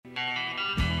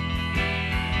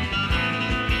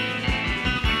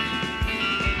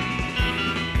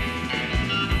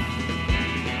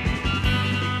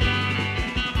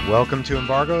Welcome to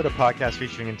Embargoed, a podcast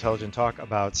featuring intelligent talk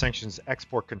about sanctions,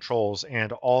 export controls,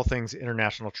 and all things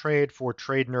international trade for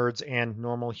trade nerds and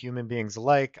normal human beings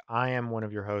alike. I am one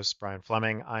of your hosts, Brian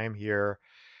Fleming. I am here,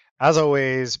 as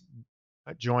always,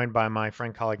 joined by my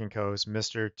friend, colleague, and co-host,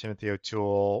 Mr. Timothy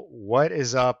O'Toole. What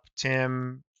is up,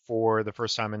 Tim, for the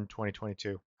first time in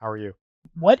 2022? How are you?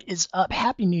 What is up?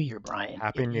 Happy New Year, Brian.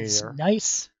 Happy It New is Year.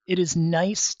 nice. It is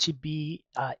nice to be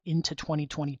into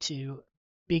 2022.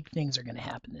 Big things are going to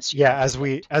happen this year, Yeah, I as we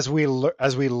predict. as we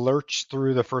as we lurch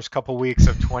through the first couple weeks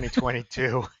of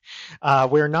 2022,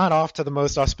 we're not off to the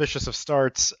most auspicious of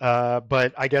starts,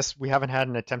 but I guess we haven't had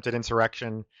an attempted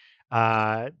insurrection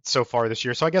so far this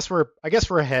year. So I guess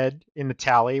we're ahead in the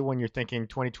tally when you're thinking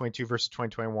 2022 versus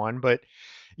 2021. But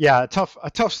yeah, a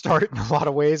tough start in a lot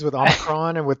of ways with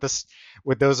Omicron and with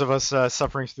those of us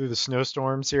suffering through the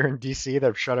snowstorms here in DC that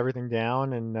have shut everything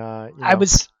down and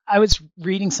I was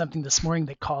reading something this morning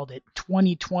that called it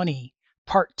 2020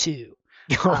 Part Two,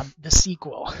 the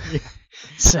sequel. yeah,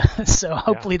 So yeah.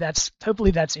 hopefully that's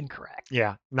incorrect.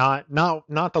 Yeah, not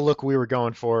the look we were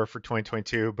going for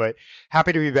 2022, but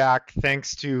happy to be back.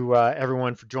 Thanks to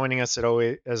everyone for joining us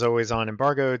as always on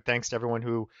Embargoed. Thanks to everyone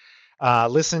who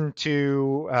listened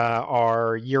to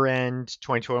our year-end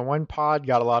 2021 pod.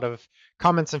 Got a lot of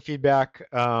comments and feedback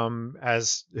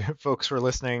as folks were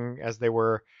listening as they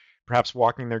were perhaps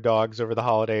walking their dogs over the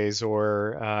holidays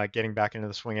or getting back into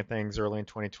the swing of things early in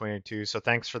 2022. So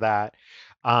thanks for that.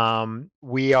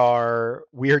 We are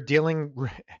dealing,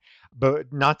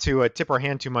 but not to tip our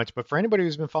hand too much. But for anybody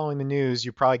who's been following the news,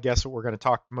 you probably guess what we're going to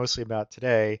talk mostly about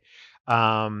today,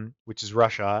 which is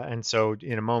Russia. And so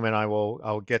in a moment,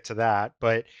 I'll get to that.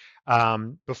 But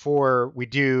before we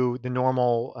do, the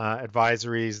normal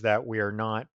advisories that we are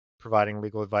not providing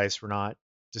legal advice, we're not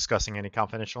discussing any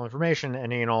confidential information.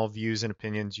 Any and all views and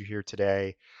opinions you hear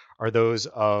today are those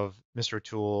of Mr.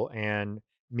 O'Toole and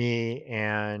me,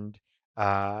 and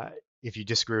uh, if you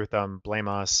disagree with them, blame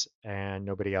us and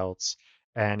nobody else.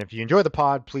 And if you enjoy the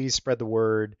pod, please spread the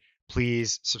word.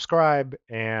 Please subscribe,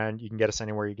 and you can get us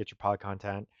anywhere you get your pod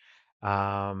content.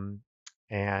 Um,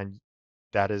 and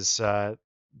that is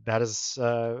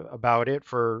about it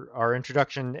for our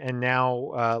introduction. And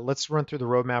now let's run through the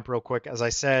roadmap real quick. As I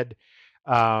said,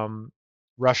 um,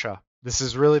 Russia. This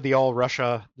is really the all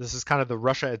Russia. This is kind of the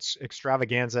Russia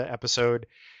extravaganza episode.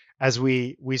 As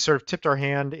we sort of tipped our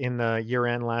hand in the year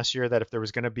end last year that if there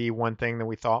was going to be one thing that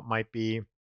we thought might be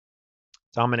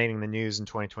dominating the news in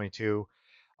 2022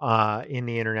 in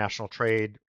the international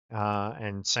trade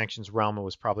and sanctions realm, it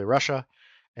was probably Russia.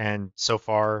 And so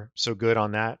far, so good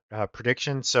on that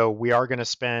prediction. So we are going to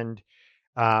spend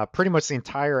pretty much the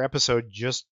entire episode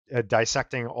just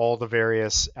dissecting all the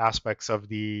various aspects of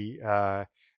the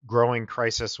growing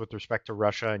crisis with respect to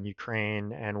Russia and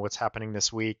Ukraine and what's happening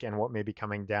this week and what may be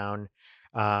coming down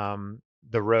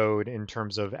the road in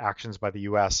terms of actions by the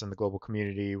U.S. and the global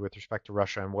community with respect to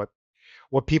Russia and what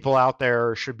people out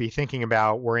there should be thinking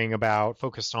about, worrying about,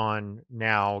 focused on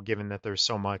now, given that there's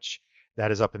so much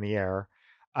that is up in the air.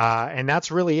 And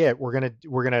that's really it. We're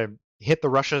gonna hit the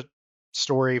Russia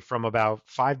story from about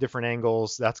 5 different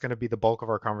angles. That's going to be the bulk of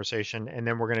our conversation, and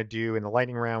then we're going to do in the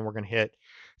lightning round. We're going to hit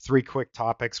 3 quick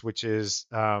topics, which is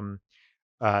the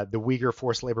Uyghur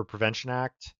Forced Labor Prevention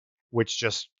Act, which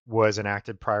just was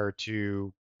enacted prior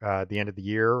to the end of the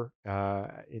year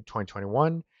in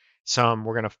 2021.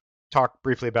 We're going to talk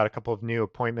briefly about a couple of new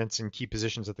appointments in key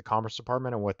positions at the Commerce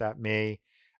Department and what that may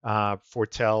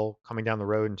foretell coming down the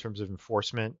road in terms of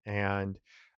enforcement and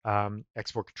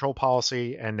export control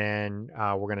policy. And then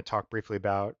we're going to talk briefly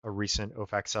about a recent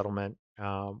OFAC settlement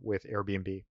with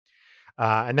Airbnb.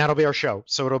 And that'll be our show.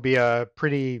 So it'll be a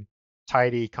pretty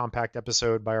tidy, compact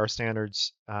episode by our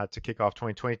standards to kick off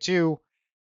 2022.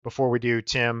 Before we do,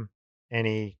 Tim,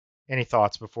 any any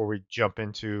thoughts before we jump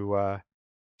into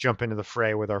the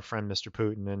fray with our friend Mr.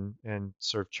 Putin and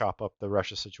sort of chop up the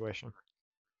Russia situation?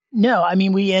 No, I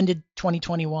mean we ended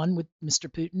 2021 with Mr.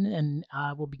 Putin, and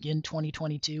we'll begin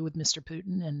 2022 with Mr.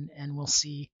 Putin, and we'll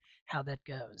see how that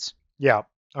goes. Yeah.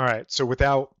 All right. So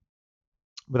without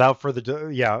further ado,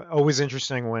 yeah, always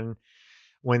interesting when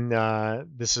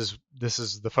this is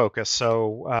the focus.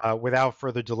 So without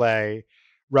further delay,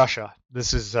 Russia.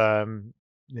 This is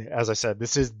as I said,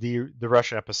 this is the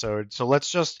Russia episode. So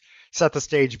let's just set the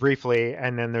stage briefly,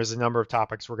 and then there's a number of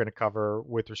topics we're going to cover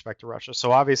with respect to Russia.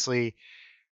 So obviously,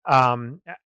 um,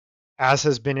 as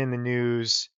has been in the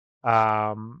news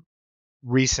um,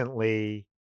 recently,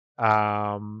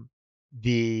 um,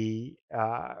 the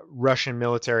Russian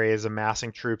military is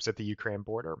amassing troops at the Ukraine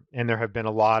border, and there have been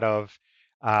a lot of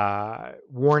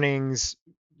warnings,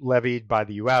 levied by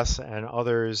the U.S. and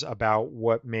others about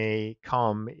what may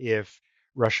come if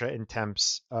Russia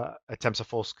attempts a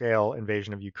full-scale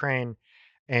invasion of Ukraine,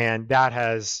 and that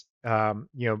has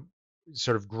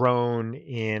sort of grown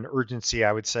in urgency,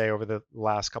 I would say, over the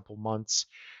last couple months,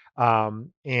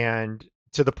 and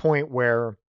to the point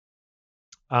where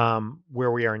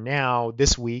we are now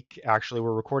this week. Actually,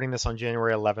 we're recording this on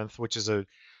January 11th, which is a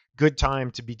good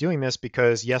time to be doing this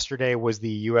because yesterday was the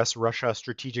U.S.-Russia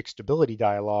Strategic Stability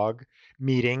Dialogue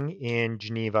meeting in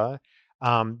Geneva.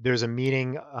 There's a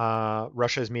meeting,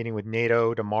 Russia is meeting with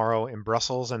NATO tomorrow in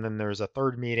Brussels, and then there's a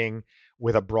third meeting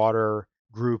with a broader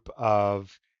group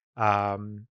of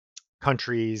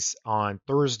countries on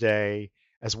Thursday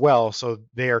as well. So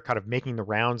they are kind of making the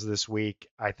rounds this week.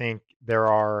 I think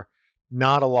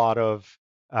not a lot of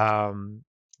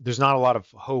there's not a lot of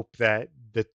hope that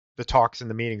the talks and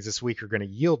the meetings this week are going to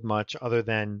yield much other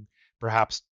than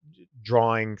perhaps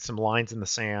drawing some lines in the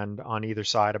sand on either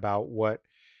side about what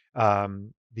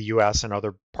the U.S. and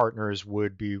other partners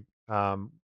would be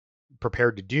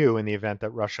prepared to do in the event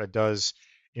that Russia does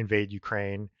invade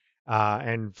Ukraine,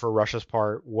 and for Russia's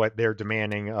part, what they're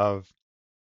demanding of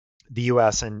the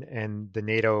U.S. and the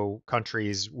NATO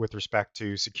countries with respect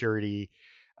to security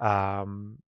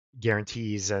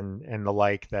guarantees and the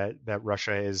like that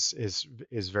Russia is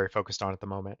very focused on at the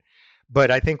moment.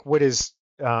 But I think what is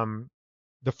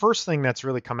the first thing that's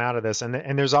really come out of this, and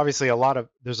there's obviously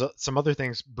some other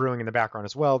things brewing in the background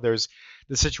as well. There's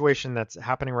the situation that's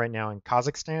happening right now in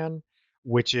Kazakhstan,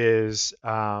 which is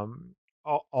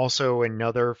also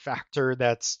another factor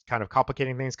that's kind of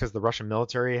complicating things because the Russian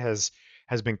military has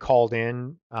been called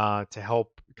in to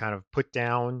help kind of put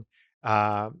down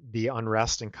the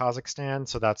unrest in Kazakhstan.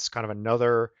 So that's kind of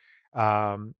another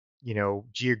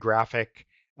geographic.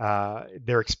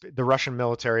 The Russian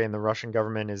military and the Russian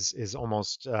government is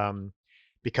almost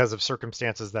because of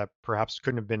circumstances that perhaps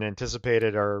couldn't have been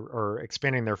anticipated or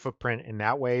expanding their footprint in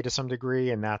that way to some degree,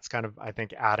 and that's kind of, I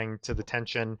think, adding to the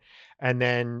tension. And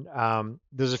then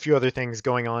there's a few other things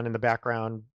going on in the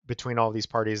background between all these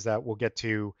parties that we'll get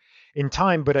to in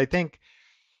time. But I think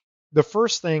the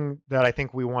first thing that I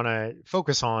think we want to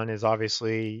focus on is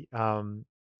obviously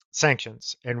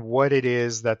sanctions and what it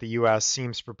is that the U.S.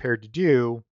 seems prepared to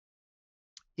do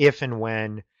if and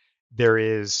when there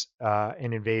is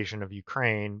an invasion of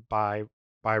Ukraine by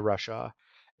Russia.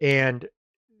 And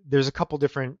there's a couple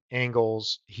different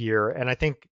angles here. And I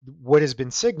think what has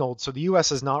been signaled, so the U.S.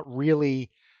 has not really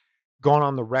gone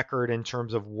on the record in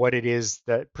terms of what it is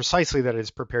that precisely that it is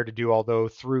prepared to do, although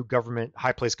through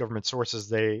high-placed government sources,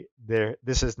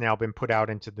 this has now been put out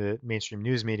into the mainstream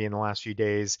news media in the last few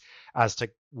days as to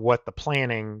what the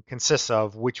planning consists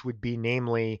of, which would be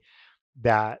namely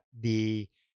that the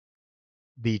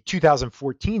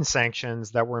 2014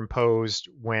 sanctions that were imposed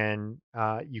when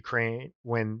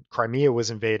Crimea was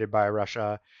invaded by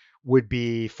Russia would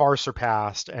be far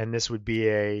surpassed, and this would be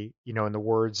in the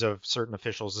words of certain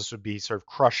officials, this would be sort of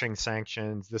crushing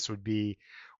sanctions. This would be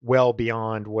well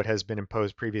beyond what has been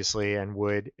imposed previously and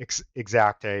would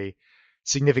exact a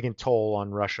significant toll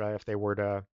on Russia if they were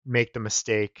to make the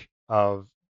mistake of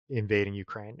invading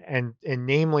Ukraine. And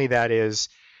namely, that is,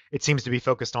 it seems to be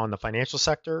focused on the financial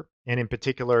sector, and in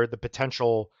particular, the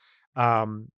potential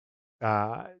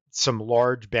some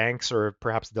large banks, or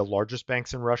perhaps the largest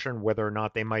banks in Russia, and whether or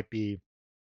not they might be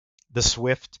the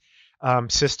SWIFT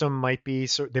system might be,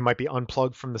 so they might be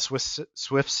unplugged from the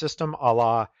SWIFT system, a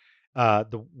la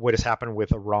what has happened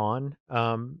with Iran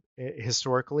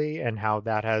historically, and how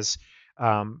that has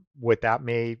what that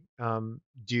may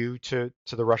do to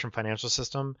the Russian financial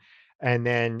system, and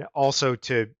then also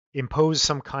to impose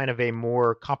some kind of a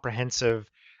more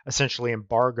comprehensive, essentially,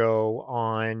 embargo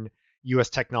on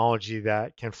U.S. technology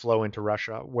that can flow into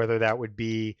Russia, whether that would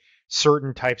be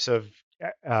certain types of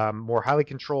more highly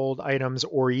controlled items,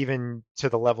 or even to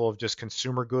the level of just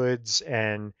consumer goods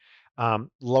and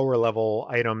lower level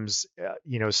items,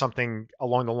 something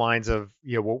along the lines of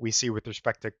what we see with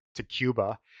respect to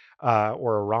Cuba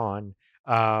or Iran.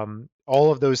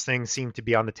 All of those things seem to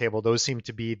be on the table. Those seem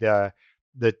to be the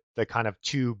kind of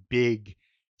two big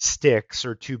sticks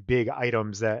or two big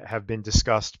items that have been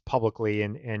discussed publicly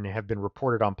and have been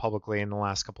reported on publicly in the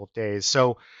last couple of days.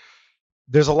 So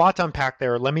there's a lot to unpack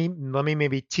there. Let me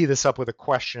maybe tee this up with a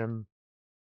question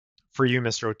for you,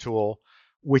 Mr. O'Toole,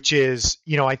 which is,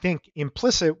 I think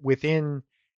implicit within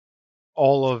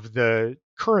all of the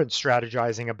current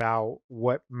strategizing about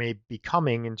what may be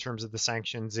coming in terms of the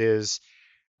sanctions is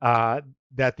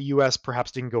that the U.S. perhaps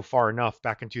didn't go far enough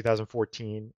back in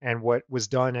 2014. And what was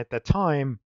done at that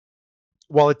time,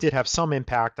 while it did have some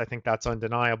impact, I think that's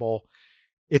undeniable,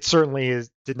 it certainly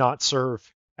did not serve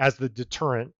as the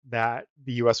deterrent that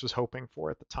the U.S. was hoping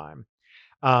for at the time.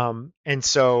 And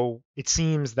so it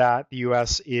seems that the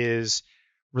U.S. is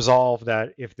resolved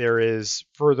that if there is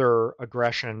further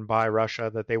aggression by Russia,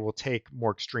 that they will take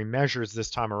more extreme measures this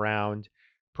time around,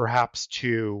 perhaps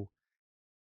to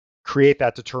create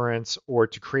that deterrence or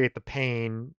to create the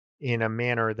pain in a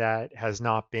manner that has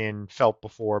not been felt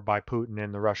before by Putin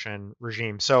and the Russian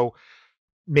regime. So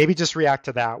maybe just react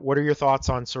to that. What are your thoughts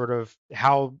on sort of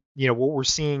how, what we're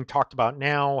seeing talked about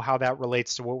now, how that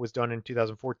relates to what was done in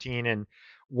 2014, and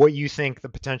what you think the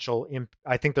potential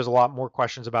I think there's a lot more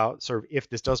questions about sort of if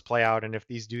this does play out and if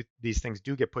these things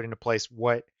do get put into place,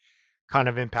 what kind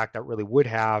of impact that really would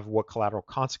have, what collateral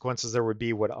consequences there would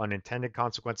be, what unintended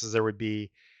consequences there would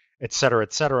be, et cetera,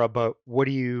 et cetera. But what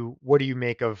do you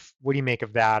make of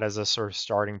that as a sort of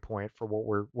starting point for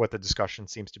what the discussion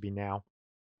seems to be now?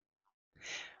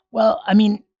 Well,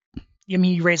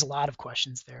 you raise a lot of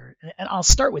questions there, and I'll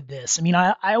start with this.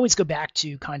 I always go back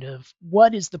to kind of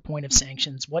what is the point of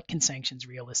sanctions? What can sanctions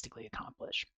realistically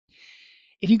accomplish?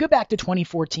 If you go back to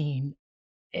 2014,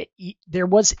 there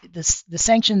was this, the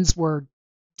sanctions were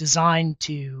designed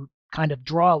to kind of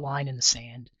draw a line in the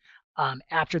sand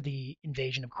after the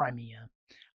invasion of Crimea,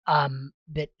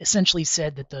 that essentially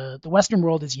said that the Western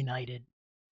world is united.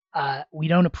 We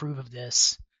don't approve of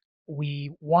this.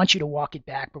 We want you to walk it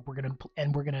back, but we're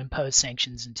going to impose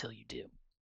sanctions until you do.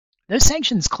 Those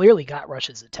sanctions clearly got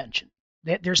Russia's attention.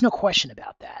 There's no question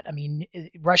about that.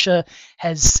 Russia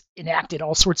has enacted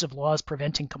all sorts of laws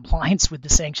preventing compliance with the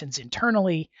sanctions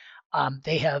internally.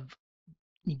 They have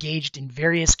engaged in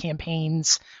various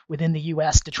campaigns within the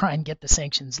U.S. to try and get the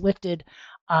sanctions lifted.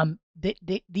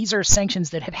 These are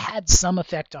sanctions that have had some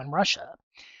effect on Russia.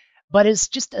 But it's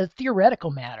just a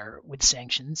theoretical matter with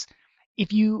sanctions.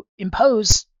 If you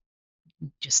impose,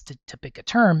 just to pick a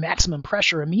term, maximum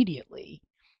pressure immediately,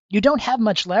 you don't have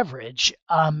much leverage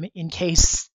in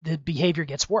case the behavior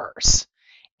gets worse.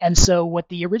 And so what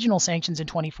the original sanctions in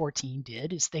 2014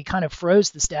 did is they kind of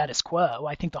froze the status quo.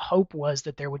 I think the hope was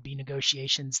that there would be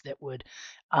negotiations that would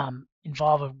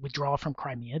involve a withdrawal from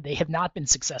Crimea. They have not been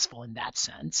successful in that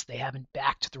sense. They haven't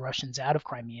backed the Russians out of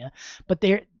Crimea, but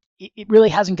it really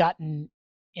hasn't gotten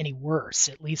any worse,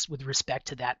 at least with respect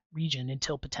to that region,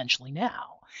 until potentially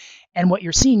now. And what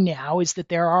you're seeing now is that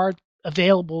there are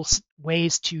available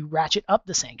ways to ratchet up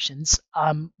the sanctions,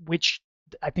 which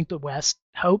I think the West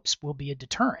hopes will be a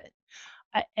deterrent.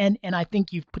 And I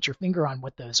think you've put your finger on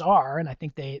what those are, and I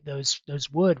think those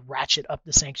would ratchet up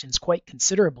the sanctions quite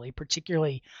considerably,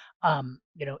 particularly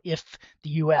if the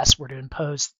U.S. were to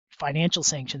impose financial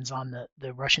sanctions on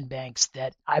the Russian banks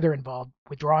that either involved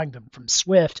withdrawing them from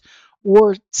SWIFT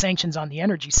or sanctions on the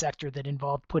energy sector that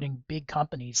involved putting big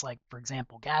companies like, for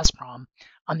example, Gazprom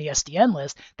on the SDN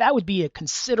list. That would be a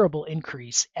considerable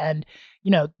increase. And,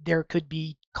 there could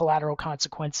be collateral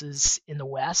consequences in the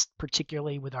West,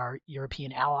 particularly with our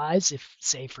European allies, if,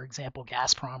 say, for example,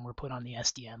 Gazprom were put on the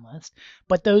SDN list.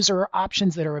 But those are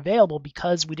options that are available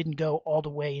because we didn't go all the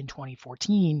way in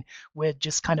 2014 with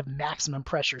just kind of maximum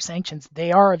pressure sanctions.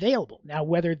 They are available. Now,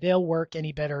 whether they'll work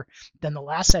any better than the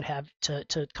last set have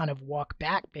to kind of walk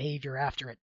back behavior after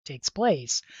it takes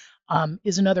place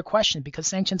is another question, because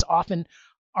sanctions often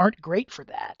aren't great for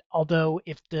that. Although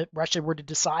if Russia were to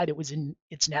decide it was in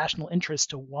its national interest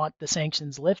to want the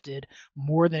sanctions lifted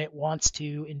more than it wants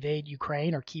to invade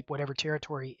Ukraine or keep whatever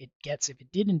territory it gets if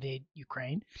it did invade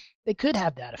Ukraine, they could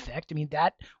have that effect.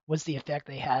 That was the effect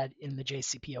they had in the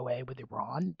JCPOA with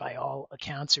Iran. By all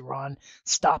accounts, Iran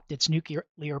stopped its nuclear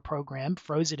program,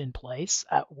 froze it in place,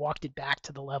 walked it back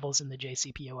to the levels in the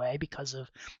JCPOA because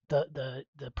of the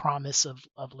promise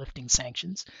of lifting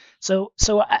sanctions. So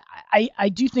I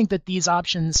do think that these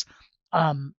options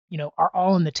are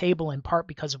all on the table, in part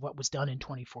because of what was done in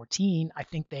 2014. I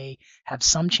think they have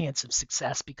some chance of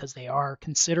success because they are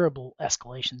considerable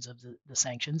escalations of the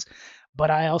sanctions.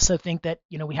 But I also think that,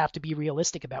 we have to be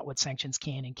realistic about what sanctions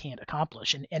can and can't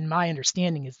accomplish. And my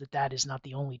understanding is that that is not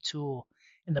the only tool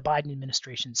in the Biden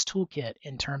administration's toolkit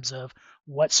in terms of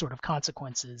what sort of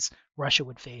consequences Russia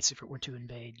would face if it were to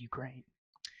invade Ukraine.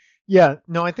 Yeah,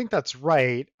 no, I think that's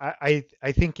right. I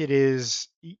think it is,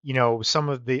 some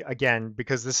of the, again,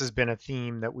 because this has been a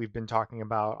theme that we've been talking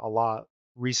about a lot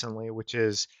recently, which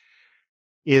is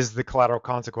the collateral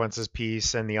consequences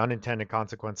piece and the unintended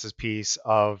consequences piece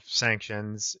of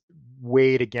sanctions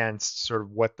weighed against sort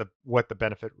of what the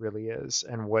benefit really is,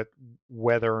 and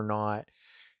whether or not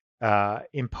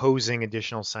imposing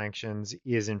additional sanctions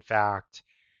is in fact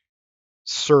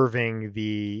serving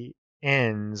the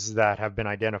ends that have been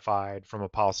identified from a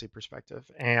policy perspective.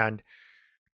 And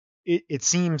it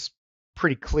seems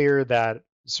pretty clear that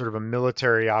sort of a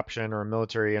military option or a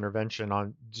military intervention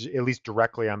on at least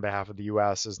directly on behalf of the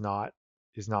U.S. is not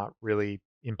really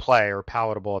in play or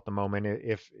palatable at the moment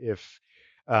if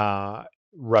uh,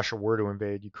 Russia were to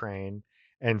invade Ukraine.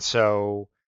 And so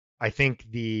I think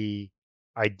the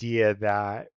idea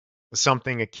that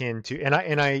something akin to and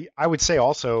I would say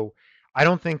also I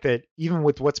don't think that even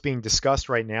with what's being discussed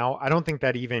right now, I don't think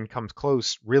that even comes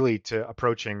close really to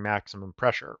approaching maximum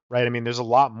pressure, right? I mean, there's a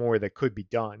lot more that could be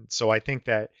done. So I think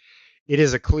that it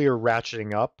is a clear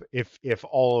ratcheting up if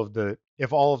all of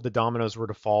the dominoes were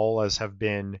to fall as have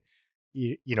been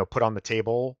put on the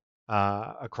table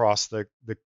across the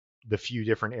few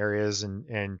different areas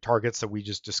and targets that we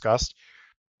just discussed.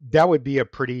 That would be a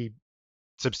pretty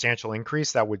substantial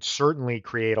increase. That would certainly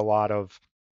create a lot of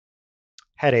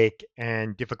headache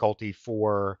and difficulty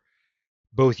for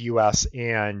both US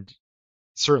and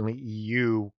certainly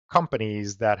EU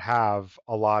companies that have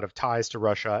a lot of ties to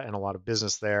Russia and a lot of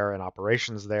business there and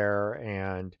operations there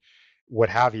and what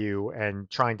have you,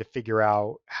 and trying to figure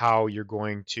out how you're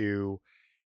going to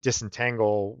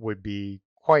disentangle would be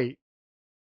quite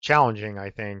challenging, I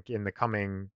think, in the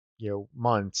coming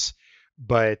months.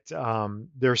 But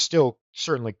there still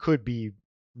certainly could be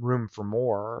room for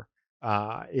more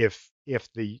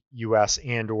if the U.S.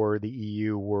 and or the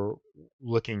EU were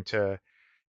looking to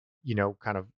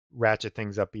kind of ratchet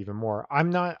things up even more.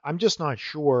 I'm just not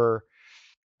sure.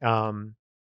 Um,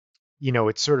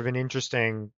 it's sort of an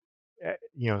interesting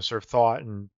sort of thought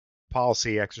and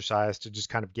policy exercise to just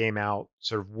kind of game out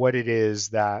sort of what it is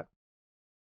that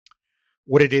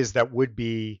would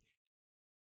be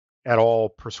at all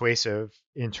persuasive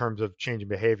in terms of changing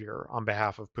behavior on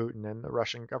behalf of Putin and the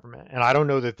Russian government. And I don't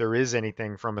know that there is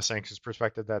anything from a sanctions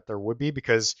perspective that there would be,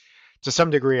 because to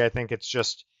some degree, I think it's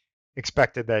just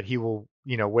expected that he will,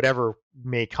 whatever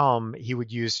may come, he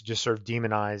would use to just sort of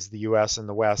demonize the U.S. and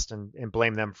the West and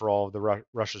blame them for all of the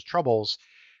Russia's troubles.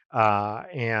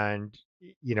 And,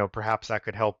 perhaps that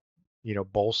could help,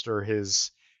 bolster his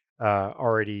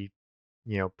already,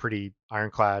 pretty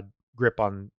ironclad grip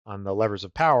on the levers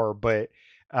of power. But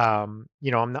I'm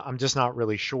just not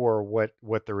really sure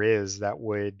what there is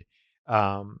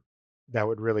um, that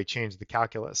would really change the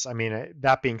calculus. I mean,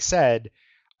 that being said,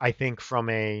 I think from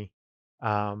a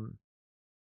um,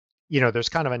 there's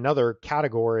kind of another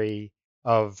category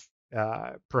of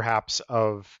perhaps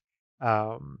of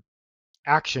um,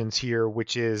 actions here,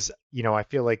 which is I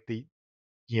feel like the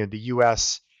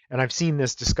U.S. and I've seen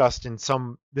this discussed in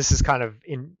some. This is kind of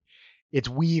it's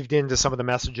weaved into some of the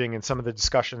messaging and some of the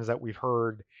discussions that we've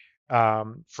heard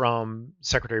from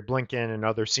Secretary Blinken and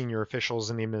other senior officials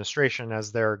in the administration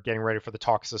as they're getting ready for the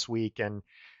talks this week and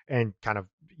kind of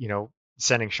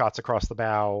sending shots across the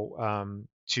bow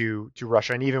to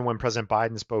Russia. And even when President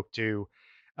Biden spoke to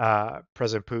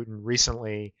President Putin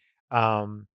recently,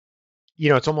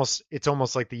 it's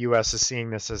almost like the U.S. is seeing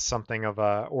this as something of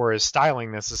or is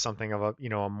styling this as something of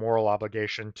a moral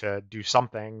obligation to do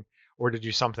something, or to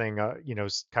do something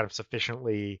kind of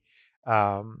sufficiently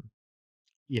um,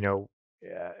 you know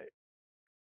uh,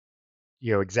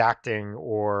 exacting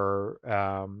or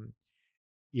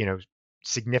you know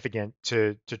significant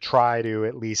to try to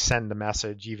at least send the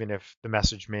message, even if the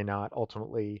message may not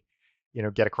ultimately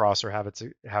get across or have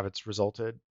its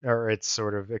resulted or its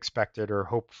sort of expected or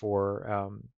hoped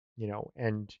for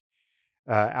end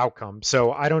outcome.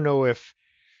 So I don't know if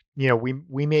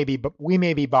we may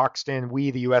be boxed in.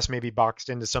 The U.S. may be boxed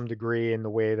in to some degree in the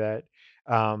way that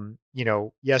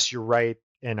yes, you're right,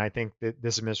 and I think that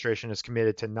this administration is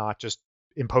committed to not just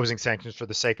imposing sanctions for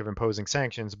the sake of imposing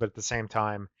sanctions, but at the same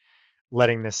time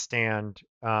letting this stand,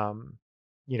 kind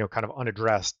of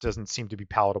unaddressed doesn't seem to be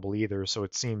palatable either. So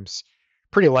it seems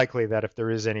pretty likely that if there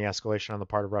is any escalation on the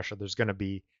part of Russia, there's going to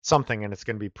be something, and it's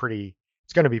going to be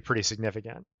pretty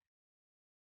significant.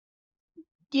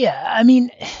 Yeah, I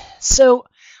mean, so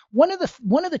one of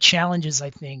the challenges I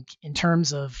think in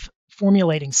terms of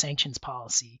formulating sanctions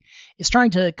policy is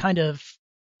trying to kind of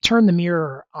turn the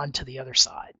mirror onto the other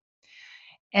side.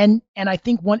 And I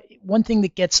think one thing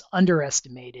that gets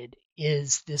underestimated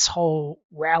is this whole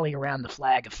rally around the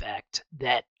flag effect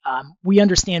that we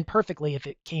understand perfectly if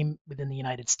it came within the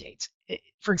United States.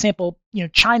 For example,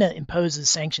 China imposes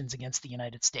sanctions against the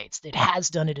United States. It has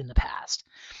done it in the past.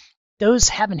 Those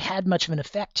haven't had much of an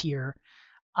effect here,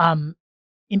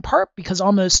 in part because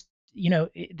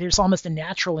there's almost a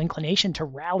natural inclination to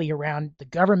rally around the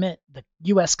government, the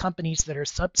U.S. companies that are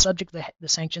subject to the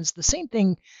sanctions. The same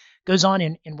thing goes on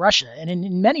in Russia. And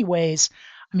in many ways,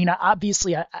 I mean,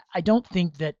 obviously, I don't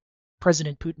think that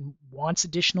President Putin wants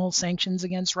additional sanctions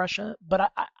against Russia,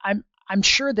 but I'm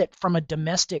sure that from a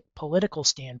domestic political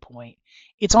standpoint,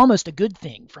 it's almost a good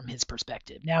thing from his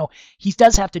perspective. Now, he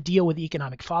does have to deal with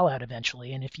economic fallout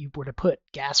eventually, and if you were to put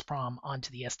Gazprom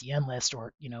onto the SDN list,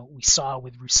 or we saw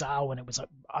with Rusal when it was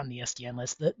on the SDN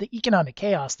list, the economic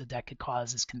chaos that could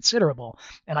cause is considerable.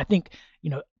 And I think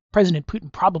President Putin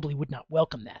probably would not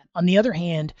welcome that. On the other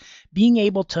hand, being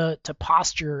able to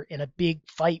posture in a big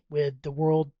fight with the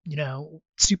world,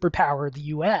 superpower, the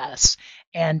U.S.,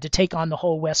 and to take on the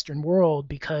whole Western world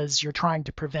because you're trying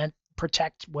to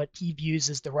protect what he views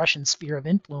as the Russian sphere of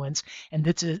influence, and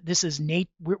this is NATO.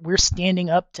 We're standing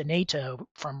up to NATO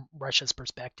from Russia's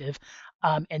perspective,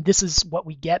 and this is what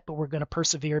we get, but we're going to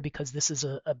persevere because this is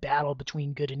a battle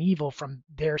between good and evil from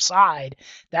their side.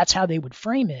 That's how they would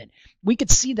frame it. We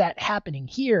could see that happening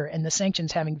here, and the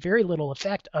sanctions having very little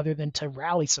effect other than to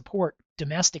rally support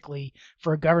domestically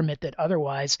for a government that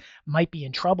otherwise might be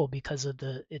in trouble because of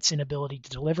its inability to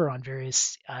deliver on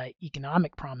various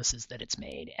economic promises that it's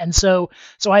made. And so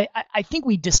I think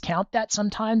we discount that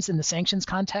sometimes in the sanctions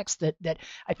context, that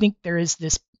I think there is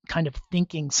this kind of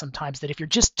thinking sometimes that if you're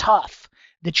just tough,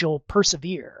 that you'll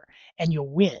persevere and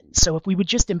you'll win. So if we would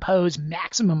just impose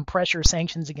maximum pressure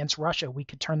sanctions against Russia, we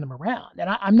could turn them around. And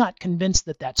I'm not convinced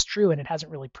that that's true, and it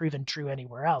hasn't really proven true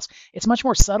anywhere else. It's much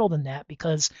more subtle than that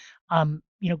because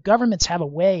governments have a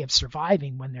way of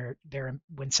surviving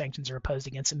when sanctions are imposed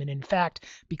against them, and in fact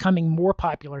becoming more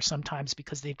popular sometimes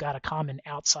because they've got a common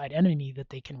outside enemy that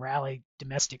they can rally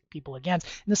domestic people against.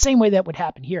 In the same way that would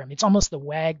happen here. I mean, it's almost the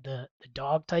wag the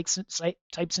dog type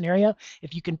scenario.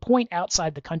 If you can point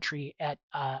outside the country at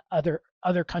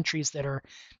other countries that are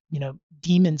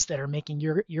demons that are making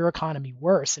your economy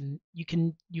worse, and you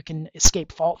can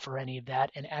escape fault for any of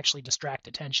that and actually distract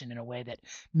attention in a way that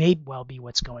may well be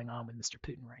what's going on with Mr.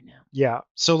 Putin right now. Yeah.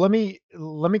 So let me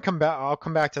come back. I'll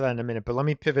come back to that in a minute, but let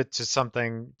me pivot to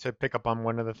something to pick up on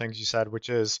one of the things you said, which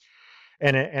is,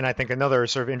 and I think another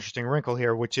sort of interesting wrinkle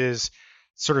here, which is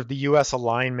sort of the U.S.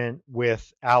 alignment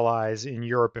with allies in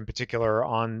Europe in particular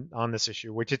on this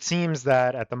issue, which it seems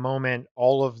that at the moment,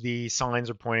 all of the signs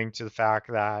are pointing to the fact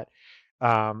that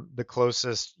the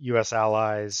closest U.S.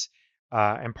 allies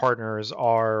and partners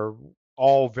are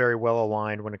all very well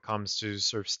aligned when it comes to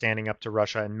sort of standing up to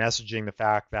Russia and messaging the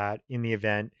fact that in the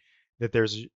event that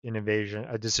there's an invasion,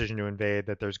 a decision to invade,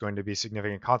 that there's going to be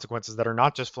significant consequences that are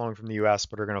not just flowing from the U.S.,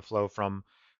 but are going to flow from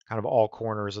kind of all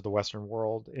corners of the Western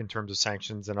world in terms of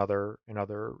sanctions and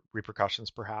other repercussions,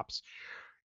 perhaps.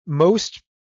 Most,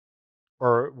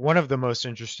 or one of the most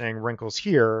interesting wrinkles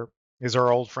here is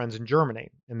our old friends in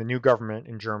Germany and the new government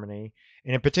in Germany,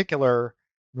 and in particular,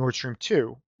 Nord Stream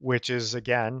 2, which is,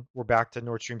 again, we're back to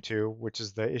Nord Stream 2, which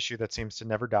is the issue that seems to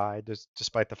never die,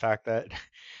 despite the fact that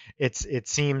it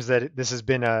seems that this has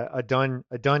been a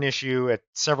done issue at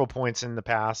several points in the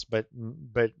past, but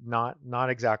not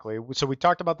exactly. So we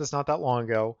talked about this not that long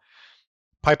ago.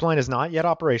 Pipeline is not yet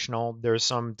operational. There's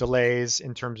some delays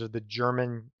in terms of the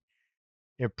German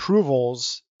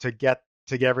approvals to get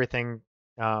everything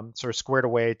sort of squared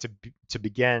away to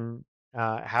begin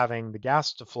having the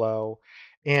gas to flow.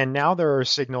 And now there are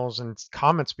signals and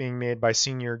comments being made by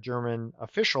senior German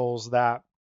officials that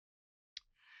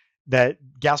the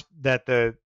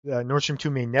Nord Stream 2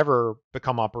 may never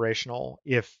become operational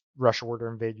if Russia were to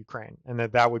invade Ukraine, and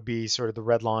that would be sort of the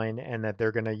red line, and that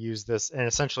they're going to use this. And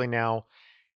essentially now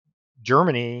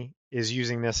Germany is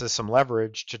using this as some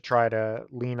leverage to try to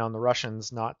lean on the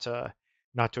Russians not to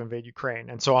invade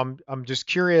Ukraine. And so I'm just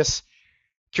curious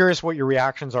what your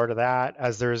reactions are to that,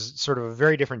 as there's sort of a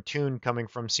very different tune coming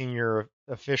from senior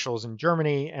officials in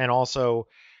Germany, and also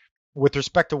with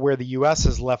respect to where the U.S.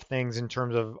 has left things in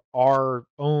terms of our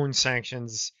own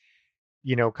sanctions,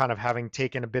 kind of having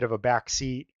taken a bit of a back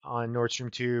seat on Nord Stream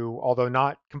 2, although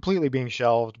not completely being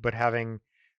shelved, but having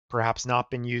perhaps not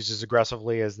been used as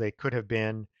aggressively as they could have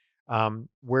been.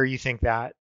 Where you think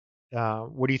that,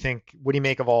 what do you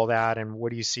make of all that, and what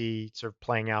do you see sort of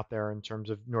playing out there in terms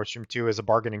of Nord Stream 2 as a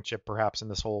bargaining chip, perhaps in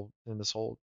this whole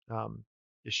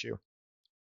issue?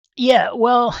 Yeah,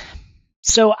 well,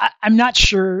 so I'm not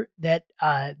sure that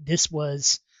this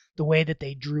was the way that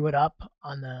they drew it up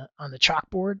on the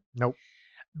chalkboard. Nope.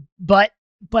 But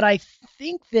I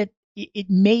think that it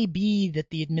may be that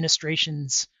the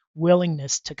administration's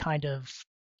willingness to kind of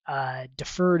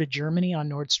defer to Germany on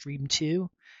Nord Stream 2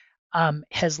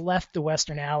 has left the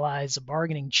Western allies a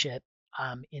bargaining chip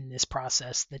in this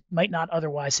process that might not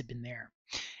otherwise have been there.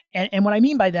 And what I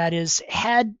mean by that is,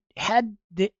 had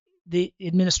the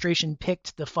administration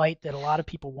picked the fight that a lot of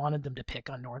people wanted them to pick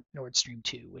on Nord Stream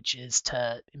 2, which is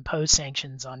to impose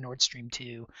sanctions on Nord Stream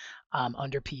 2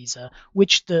 under PISA,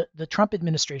 which the Trump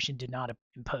administration did not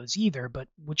impose either, but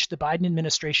which the Biden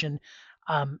administration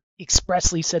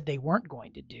expressly said they weren't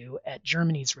going to do at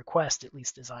Germany's request, at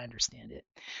least as I understand it.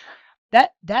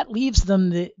 That leaves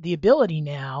them the ability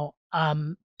now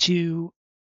to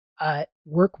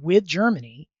work with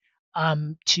Germany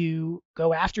to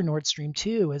go after Nord Stream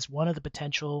 2 as one of the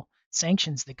potential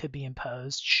sanctions that could be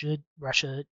imposed should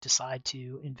Russia decide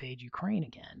to invade Ukraine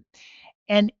again.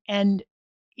 And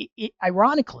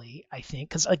ironically, I think,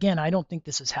 because again, I don't think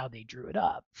this is how they drew it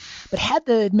up, but had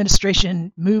the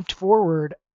administration moved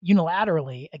forward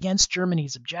unilaterally against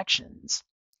Germany's objections,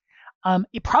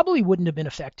 it probably wouldn't have been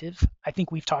effective. I think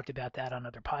we've talked about that on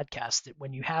other podcasts, that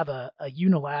when you have a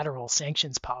unilateral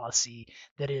sanctions policy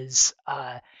that is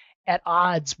at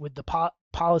odds with the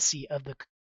policy of the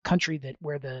country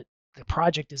where the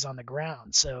project is on the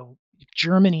ground. So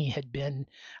Germany had been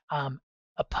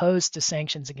opposed to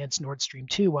sanctions against Nord Stream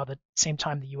 2 while at the same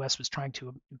time the US was trying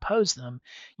to impose them.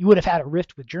 You would have had a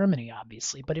rift with Germany,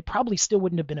 obviously, but it probably still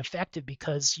wouldn't have been effective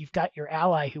because you've got your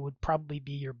ally who would probably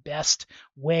be your best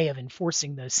way of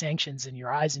enforcing those sanctions and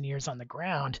your eyes and ears on the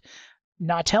ground,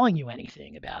 not telling you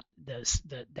anything about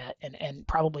that and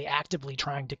probably actively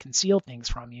trying to conceal things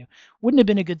from you. Wouldn't have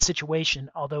been a good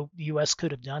situation, although the US could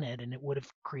have done it and it would have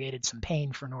created some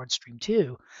pain for Nord Stream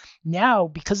 2. Now,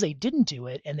 because they didn't do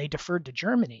it and they deferred to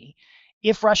Germany,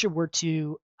 if Russia were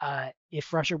to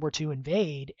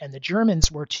invade and the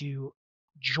Germans were to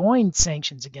join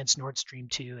sanctions against Nord Stream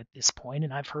 2 at this point,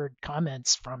 and I've heard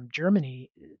comments from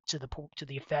Germany to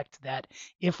the effect that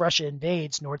if Russia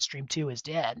invades, Nord Stream 2 is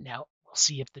dead. Now, we'll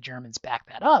see if the Germans back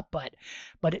that up, but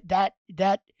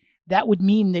that would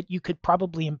mean that you could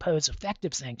probably impose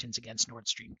effective sanctions against Nord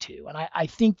Stream 2. And I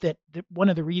think that one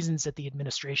of the reasons that the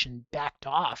administration backed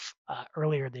off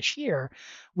earlier this year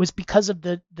was because of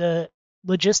the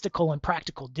logistical and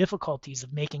practical difficulties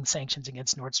of making sanctions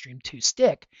against Nord Stream 2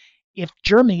 stick. If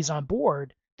Germany's on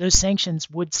board, those sanctions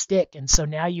would stick. And so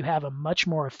now you have a much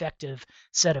more effective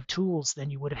set of tools than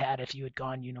you would have had if you had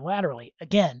gone unilaterally.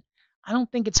 Again, I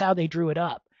don't think it's how they drew it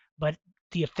up, but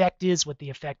the effect is what the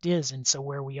effect is. And so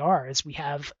where we are is we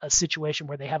have a situation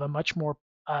where they have a much more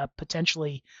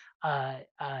potentially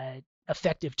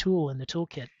effective tool in the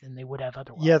toolkit than they would have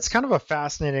otherwise. Yeah, it's kind of a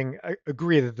fascinating. I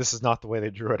agree that this is not the way they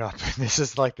drew it up. This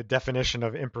is like the definition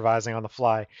of improvising on the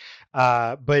fly.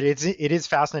 But it is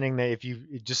fascinating that if you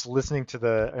just listening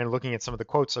to and looking at some of the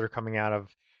quotes that are coming out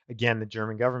of, again, the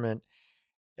German government,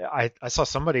 I saw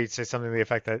somebody say something to the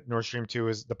effect that Nord Stream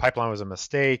 2 the pipeline was a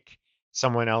mistake.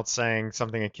 Someone else saying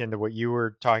something akin to what you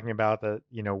were talking about, that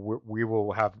we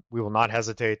will not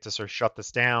hesitate to sort of shut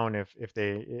this down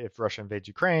if Russia invades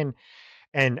Ukraine.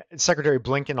 And Secretary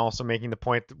Blinken also making the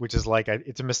point, which is like,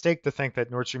 it's a mistake to think that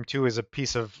Nord Stream 2 is a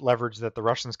piece of leverage that the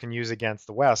Russians can use against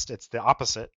the West. It's the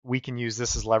opposite. We can use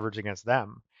this as leverage against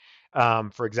them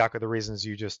for exactly the reasons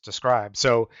you just described.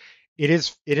 So it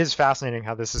is fascinating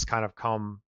how this has kind of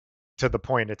come to the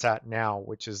point it's at now,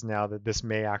 which is now that this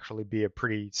may actually be a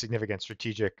pretty significant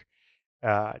strategic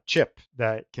chip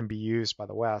that can be used by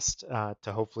the West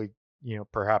to hopefully,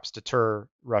 perhaps deter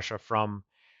Russia from,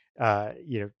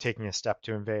 taking a step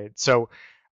to invade. So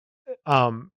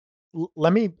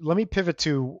let me pivot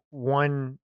to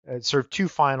one sort of two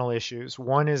final issues.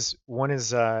 One is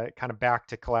kind of back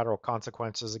to collateral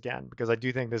consequences again, because I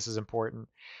do think this is important.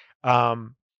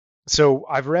 So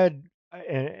I've read,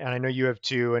 and I know you have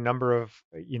too, a number of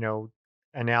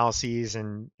analyses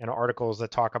and articles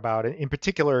that talk about it. In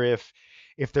particular, if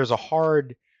there's a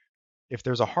hard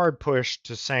push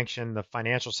to sanction the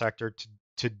financial sector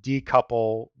to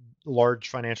decouple large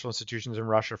financial institutions in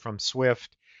Russia from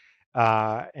SWIFT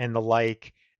and the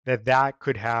like, that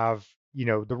could have,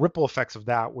 the ripple effects of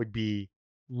that would be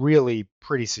really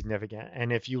pretty significant.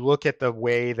 And if you look at the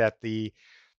way that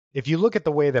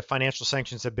financial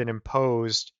sanctions have been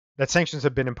imposed, that sanctions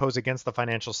have been imposed against the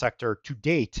financial sector to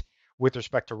date with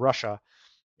respect to Russia,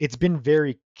 it's been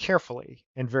very carefully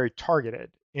and very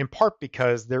targeted, in part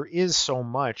because there is so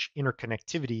much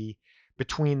interconnectivity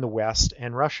between the West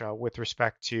and Russia with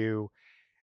respect to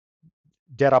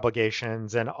debt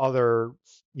obligations and other,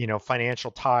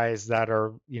 financial ties that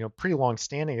are, pretty long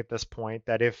standing at this point,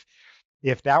 that if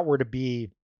that were to be,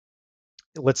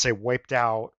 let's say, wiped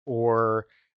out or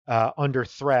under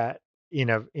threat in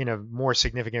a more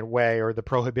significant way, or the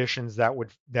prohibitions that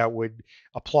would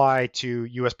apply to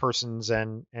U.S. persons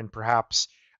and perhaps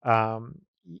the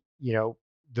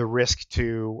risk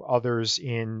to others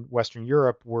in Western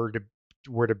Europe were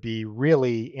to be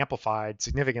really amplified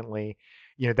significantly,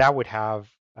 that would have,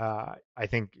 I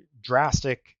think,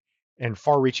 drastic and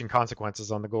far-reaching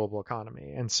consequences on the global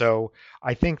economy. And so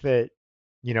I think that,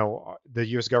 the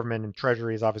U.S. government and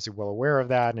Treasury is obviously well aware of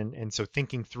that, and so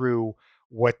thinking through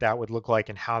what that would look like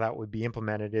and how that would be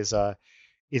implemented is a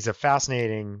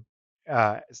fascinating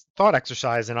thought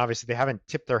exercise. And obviously, they haven't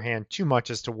tipped their hand too much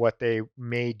as to what they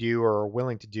may do or are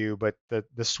willing to do. But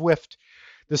the SWIFT,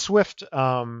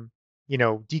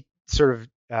 sort of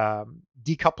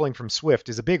decoupling from SWIFT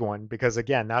is a big one because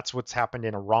again, that's what's happened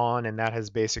in Iran, and that has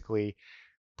basically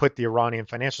put the Iranian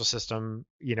financial system,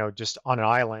 just on an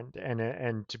island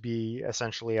and to be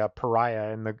essentially a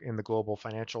pariah in the global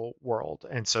financial world.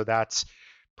 And so that's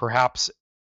perhaps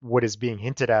what is being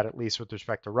hinted at least with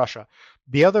respect to Russia.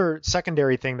 The other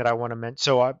secondary thing that I want to mention,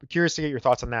 so I'm curious to get your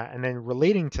thoughts on that. And then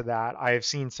relating to that, I have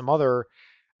seen some other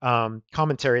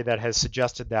commentary that has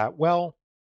suggested that, well,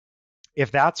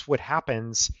 if that's what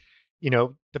happens,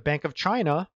 the Bank of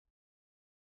China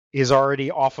is already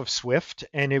off of SWIFT,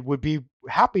 and it would be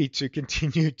happy to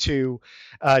continue to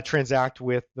transact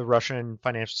with the Russian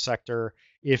financial sector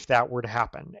if that were to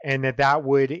happen, and that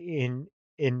would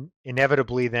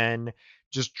inevitably then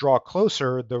just draw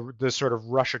closer the sort of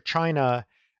Russia-China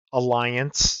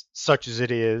alliance, such as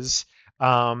it is,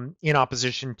 in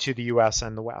opposition to the U.S.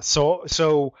 and the West.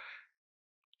 So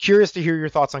curious to hear your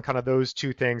thoughts on kind of those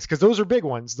two things because those are big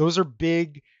ones. Those are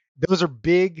big. Those are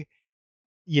big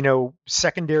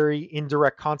secondary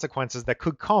indirect consequences that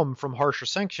could come from harsher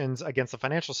sanctions against the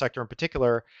financial sector in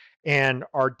particular, and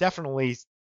are definitely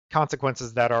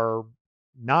consequences that are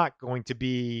not going to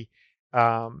be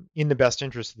in the best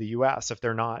interest of the U.S. if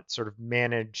they're not sort of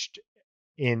managed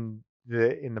in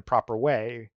the proper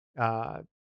way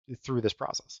through this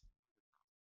process.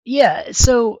 Yeah.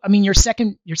 So, I mean, your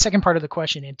second part of the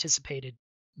question anticipated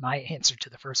my answer to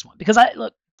the first one because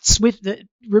SWIFT,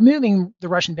 removing the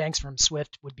Russian banks from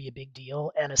SWIFT would be a big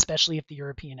deal, and especially if the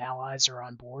European allies are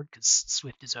on board, because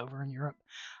SWIFT is over in Europe,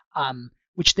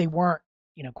 which they weren't,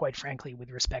 quite frankly,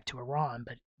 with respect to Iran,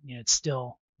 but it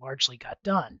still largely got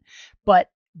done. But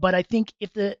I think if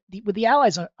with the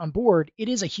allies on board, it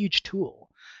is a huge tool.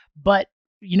 But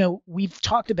we've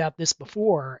talked about this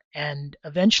before, and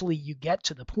eventually you get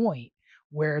to the point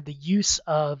where the use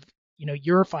of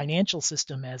your financial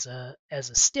system as a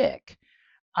stick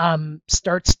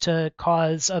starts to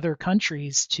cause other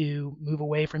countries to move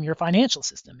away from your financial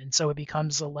system. And so it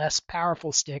becomes a less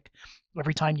powerful stick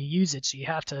every time you use it. So you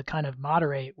have to kind of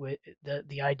moderate with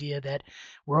the idea that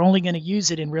we're only going to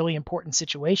use it in really important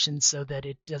situations so that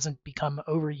it doesn't become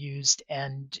overused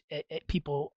and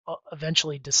people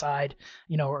eventually decide,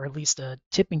 or at least a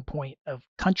tipping point of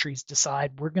countries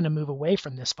decide we're going to move away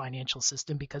from this financial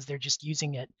system because they're just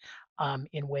using it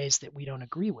in ways that we don't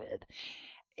agree with.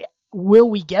 Will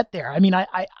we get there? I mean,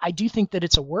 I do think that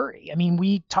it's a worry. I mean,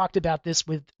 we talked about this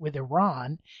with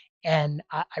Iran, and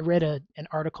I read an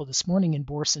article this morning in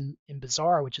Bourse and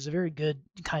Bazaar, which is a very good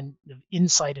kind of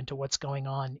insight into what's going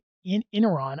on in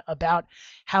Iran about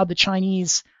how the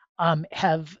Chinese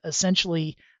have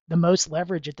essentially the most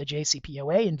leverage at the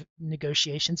JCPOA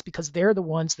negotiations because they're the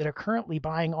ones that are currently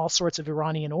buying all sorts of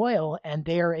Iranian oil, and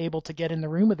they are able to get in the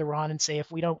room with Iran and say,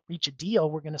 if we don't reach a deal,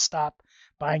 we're going to stop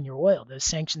buying your oil. Those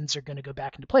sanctions are going to go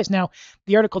back into place. Now,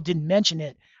 the article didn't mention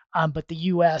it, but the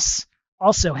U.S.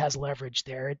 also has leverage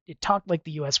there. It talked like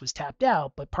the U.S. was tapped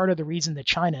out, but part of the reason that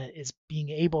China is being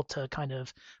able to kind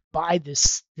of buy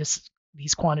these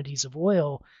quantities of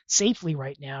oil safely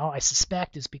right now, I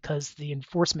suspect, is because the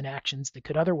enforcement actions that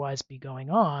could otherwise be going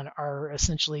on are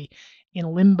essentially in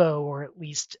limbo, or at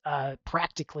least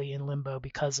practically in limbo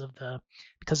because of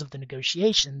the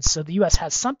negotiations. So the U.S.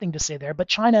 has something to say there, but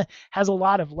China has a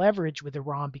lot of leverage with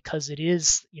Iran because it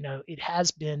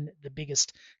has been the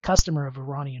biggest customer of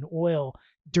Iranian oil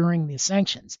during the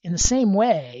sanctions. In the same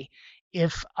way,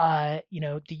 if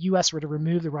the U.S. were to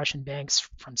remove the Russian banks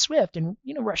from SWIFT, and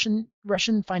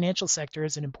Russian financial sector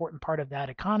is an important part of that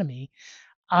economy,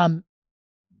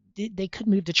 they could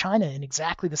move to China in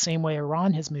exactly the same way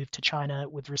Iran has moved to China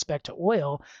with respect to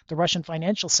oil. The Russian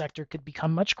financial sector could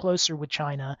become much closer with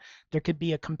China. There could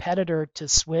be a competitor to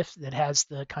SWIFT that has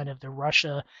the kind of the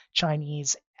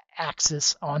Russia-Chinese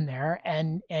axis on there,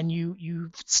 and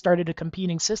you've started a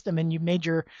competing system, and you've made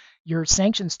your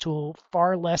sanctions tool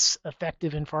far less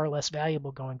effective and far less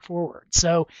valuable going forward.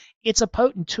 So it's a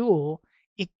potent tool.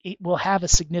 It will have a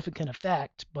significant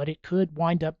effect, but it could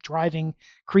wind up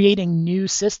creating new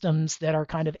systems that are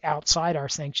kind of outside our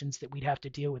sanctions that we'd have to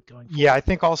deal with going forward. Yeah, I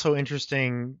think also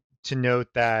interesting to note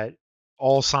that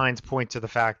all signs point to the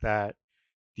fact that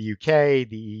the UK,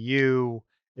 the EU,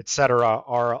 et cetera,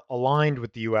 are aligned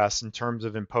with the US in terms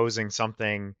of imposing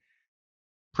something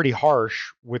pretty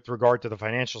harsh with regard to the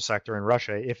financial sector in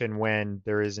Russia if and when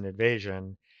there is an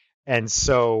invasion. And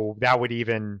so that would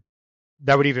even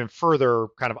further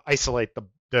kind of isolate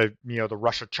the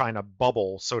Russia China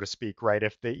bubble, so to speak, right?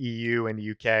 If the EU and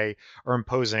the UK are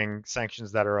imposing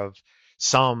sanctions that are of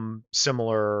some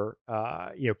similar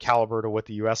caliber to what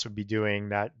the US would be doing,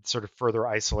 that sort of further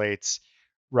isolates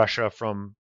Russia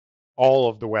from all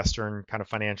of the Western kind of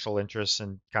financial interests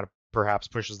and kind of perhaps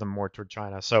pushes them more toward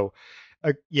China. So,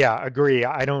 yeah, agree.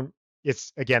 I don't.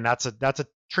 It's again, that's a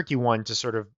tricky one to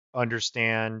sort of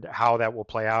understand how that will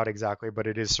play out exactly, but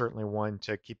it is certainly one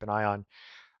to keep an eye on.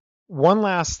 One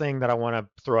last thing that I want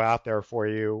to throw out there for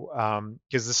you,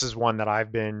 because this is one that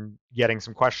I've been getting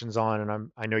some questions on,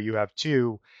 and I know you have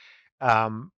too.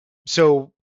 Um,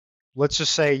 so let's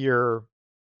just say you're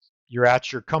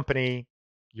at your company,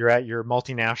 you're at your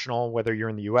multinational, whether you're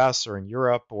in the US or in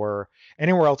Europe or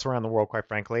anywhere else around the world, quite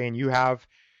frankly, and you have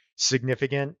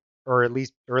significant or at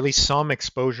least some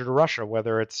exposure to Russia,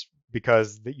 whether it's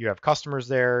because you have customers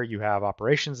there, you have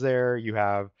operations there, you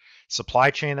have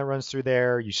supply chain that runs through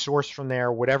there, you source from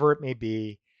there, whatever it may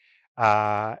be,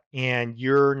 and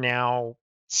you're now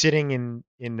sitting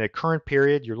in the current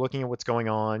period, you're looking at what's going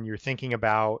on, you're thinking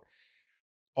about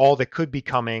all that could be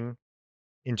coming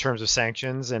in terms of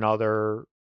sanctions and other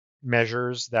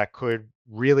measures that could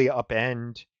really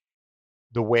upend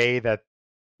the way that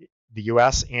the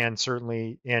US and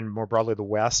certainly and more broadly the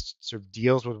West sort of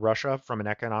deals with Russia from an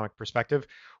economic perspective.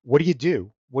 What do you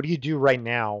do? What do you do right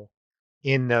now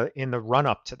in the run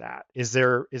up to that? Is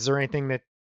there anything that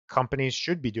companies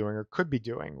should be doing or could be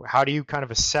doing? How do you kind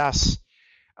of assess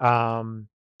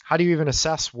how do you even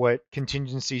assess what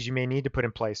contingencies you may need to put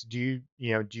in place? Do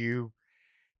you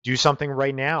do something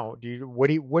right now?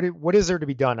 What is there to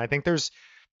be done?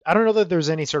 I don't know that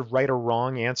there's any sort of right or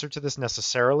wrong answer to this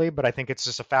necessarily, but I think it's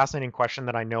just a fascinating question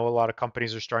that I know a lot of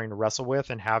companies are starting to wrestle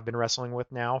with and have been wrestling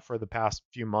with now for the past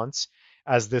few months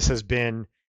as this has been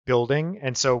building.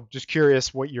 And so just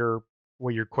curious what your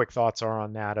quick thoughts are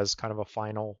on that as a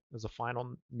final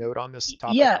note on this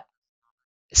topic. Yeah.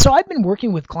 So I've been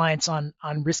working with clients on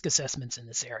risk assessments in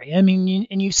this area. I mean,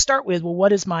 you start with, well,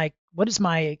 what is my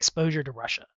exposure to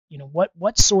Russia?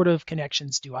 What sort of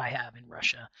connections do I have in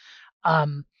Russia?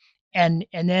 Um, and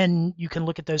then you can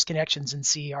look at those connections and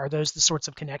see, are those the sorts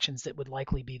of connections that would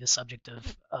likely be the subject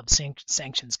of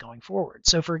sanctions going forward?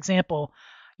 So, for example,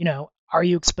 are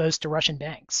you exposed to Russian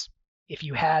banks? If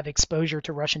you have exposure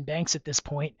to Russian banks at this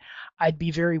point, I'd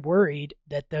be very worried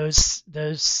that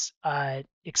that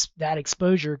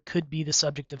exposure could be the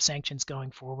subject of sanctions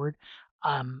going forward.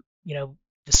 If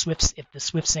the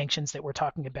SWIFT sanctions that we're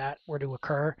talking about were to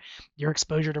occur, your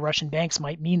exposure to Russian banks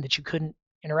might mean that you couldn't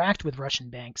interact with Russian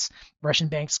banks. Russian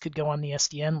banks could go on the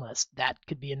SDN list. That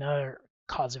could be another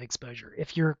cause of exposure.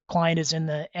 If your client is in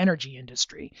the energy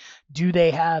industry, do they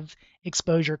have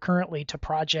exposure currently to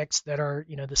projects that are,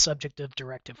 the subject of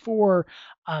Directive 4?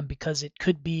 Because it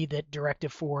could be that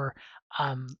Directive 4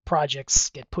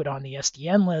 projects get put on the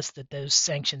SDN list, that those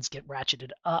sanctions get ratcheted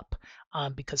up,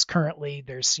 because currently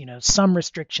there's, some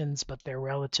restrictions, but they're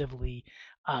relatively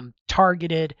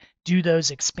targeted. Do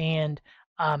those expand?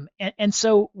 And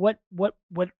so what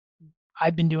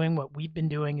I've been doing, what we've been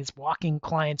doing, is walking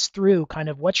clients through kind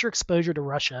of what's your exposure to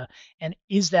Russia, and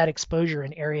is that exposure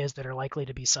in areas that are likely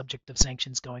to be subject of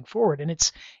sanctions going forward. And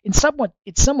it's somewhat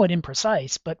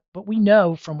imprecise, but we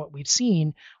know from what we've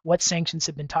seen what sanctions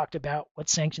have been talked about, what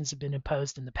sanctions have been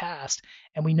imposed in the past,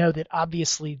 and we know that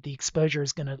obviously the exposure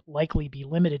is going to likely be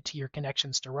limited to your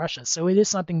connections to Russia. So it is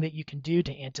something that you can do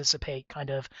to anticipate kind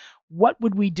of what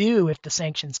would we do if the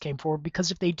sanctions came forward?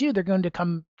 Because if they do, they're going to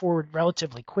come forward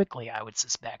relatively quickly, I would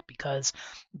suspect, because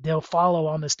they'll follow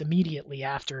almost immediately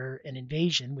after an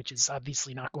invasion, which is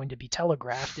obviously not going to be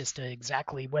telegraphed as to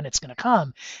exactly when it's going to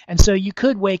come. And so you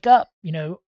could wake up,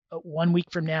 1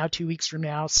 week from now, 2 weeks from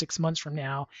now, 6 months from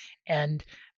now, and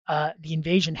the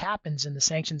invasion happens and the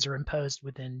sanctions are imposed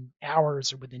within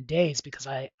hours or within days, because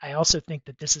I also think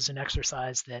that this is an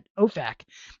exercise that OFAC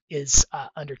is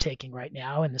undertaking right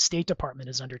now, and the State Department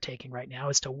is undertaking right now,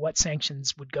 as to what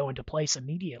sanctions would go into place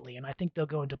immediately. And I think they'll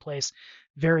go into place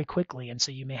very quickly, and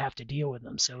so you may have to deal with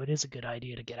them. So it is a good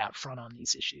idea to get out front on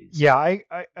these issues. Yeah, I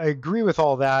agree with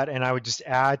all that, and I would just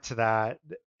add to that,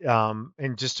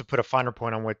 and just to put a finer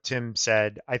point on what Tim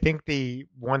said, I think the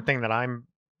one thing that I'm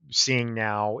seeing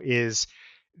now is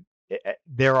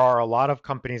there are a lot of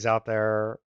companies out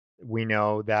there we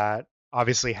know that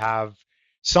obviously have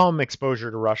some exposure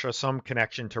to Russia, some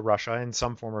connection to Russia in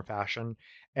some form or fashion,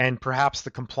 and perhaps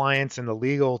the compliance and the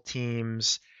legal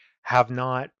teams have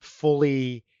not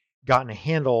fully gotten a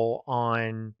handle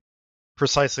on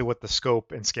precisely what the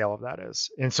scope and scale of that is.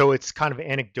 And so it's kind of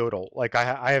anecdotal. Like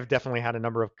I have definitely had a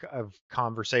number of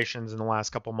conversations in the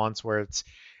last couple months where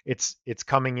it's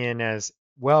coming in as,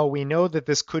 well, we know that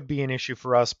this could be an issue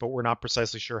for us, but we're not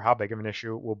precisely sure how big of an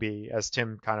issue it will be, as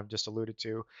Tim kind of just alluded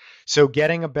to. So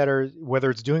getting a better, whether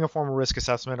it's doing a formal risk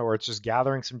assessment or it's just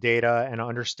gathering some data and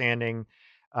understanding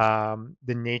the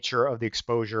nature of the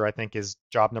exposure, I think is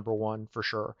job number one for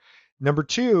sure. Number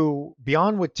two,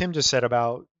 beyond what Tim just said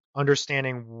about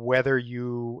understanding whether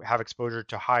you have exposure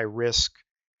to high risk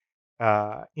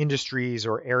industries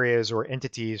or areas or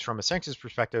entities from a sanctions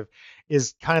perspective,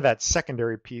 is kind of that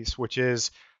secondary piece, which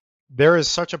is there is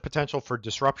such a potential for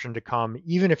disruption to come,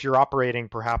 even if you're operating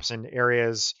perhaps in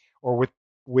areas or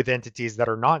with entities that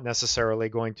are not necessarily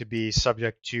going to be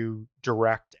subject to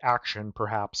direct action,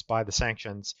 perhaps by the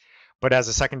sanctions. But as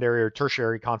a secondary or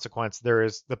tertiary consequence, there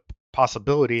is the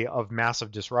possibility of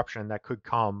massive disruption that could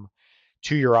come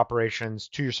to your operations,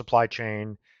 to your supply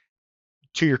chain,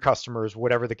 to your customers,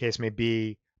 whatever the case may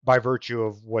be, by virtue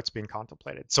of what's being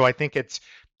contemplated. So I think it's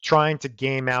trying to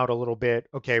game out a little bit,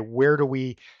 okay, where do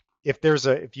we, if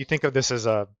you think of this as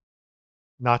a,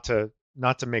 not to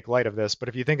make light of this, but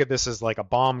if you think of this as like a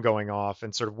bomb going off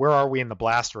and sort of where are we in the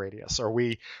blast radius? Are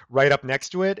we right up next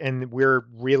to it and we're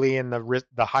really in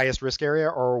the highest risk area,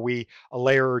 or are we a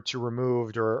layer or two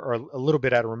removed or a little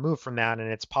bit at a remove from that? And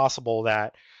it's possible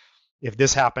that if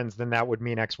this happens, then that would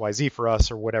mean XYZ for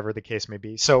us, or whatever the case may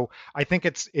be. So I think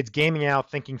it's gaming out,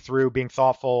 thinking through, being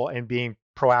thoughtful, and being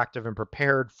proactive and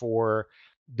prepared for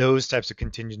those types of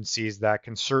contingencies that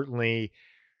can certainly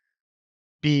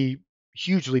be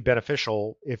hugely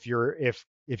beneficial if you're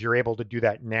able to do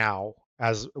that now,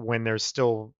 as when you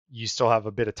still have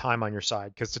a bit of time on your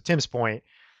side. Because to Tim's point,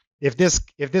 if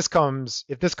this comes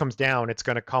down, it's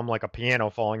going to come like a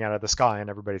piano falling out of the sky on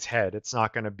everybody's head. It's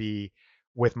not going to be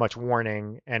with much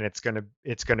warning, and it's going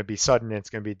to be sudden. It's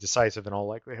going to be decisive in all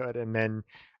likelihood, and then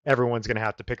everyone's going to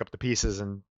have to pick up the pieces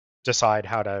and decide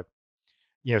how to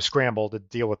scramble to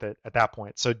deal with it at that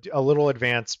point. So a little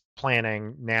advanced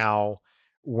planning now,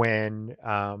 when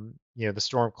the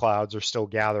storm clouds are still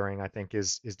gathering, I think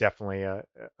is definitely a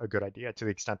good idea, to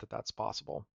the extent that that's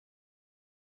possible.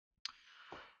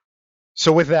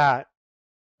 So with that,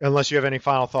 unless you have any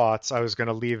final thoughts, I was going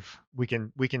to leave. We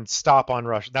can stop on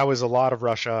Russia. That was a lot of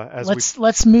Russia.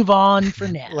 Let's move on for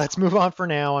now. Let's move on for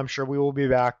now. I'm sure we will be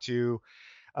back to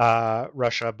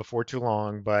Russia before too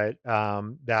long, but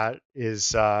that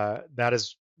is a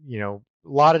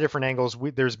lot of different angles.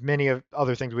 There's many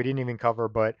other things we didn't even cover,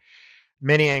 but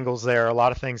many angles there. A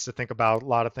lot of things to think about. A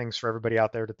lot of things for everybody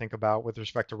out there to think about with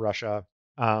respect to Russia.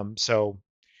 So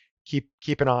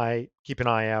keep an eye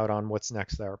out on what's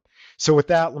next there. So with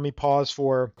that, let me pause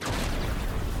for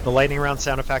the lightning round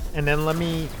sound effect, and then let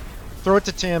me throw it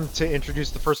to Tim to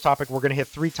introduce the first topic. We're going to hit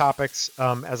three topics.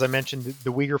 As I mentioned,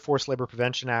 the Uyghur Forced Labor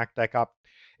Prevention Act that got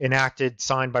enacted,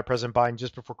 signed by President Biden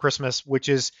just before Christmas, which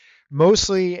is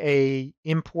mostly a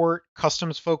import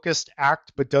customs focused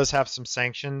act, but does have some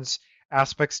sanctions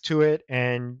aspects to it,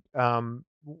 and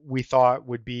we thought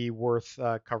would be worth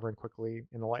covering quickly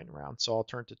in the lightning round. So I'll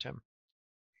turn to Tim.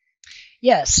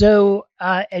 Yeah, so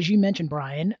as you mentioned,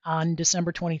 Brian, on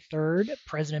December 23rd,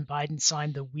 President Biden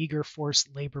signed the Uyghur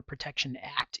Forced Labor Protection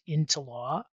Act into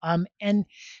law. And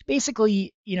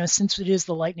basically, since it is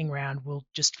the lightning round, we'll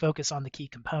just focus on the key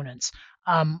components.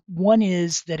 One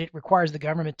is that it requires the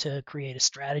government to create a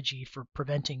strategy for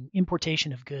preventing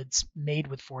importation of goods made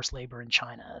with forced labor in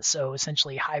China. So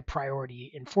essentially high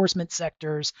priority enforcement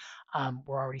sectors.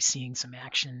 We're already seeing some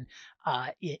action,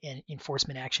 in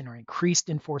enforcement action or increased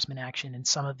enforcement action in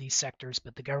some of these sectors,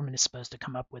 but the government is supposed to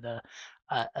come up with a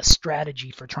strategy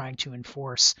for trying to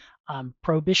enforce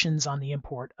prohibitions on the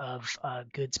import of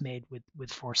goods made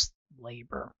with forced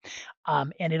labor.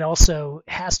 And it also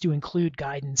has to include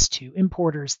guidance to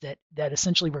importers that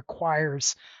essentially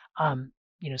requires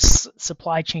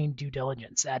supply chain due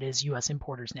diligence. That is, U.S.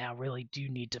 importers now really do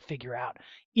need to figure out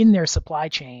in their supply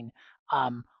chain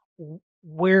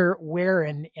where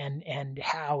and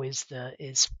how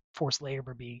is forced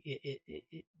labor being,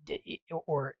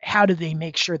 or how do they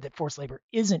make sure that forced labor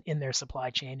isn't in their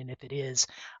supply chain, and if it is,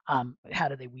 how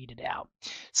do they weed it out?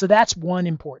 So that's one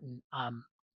important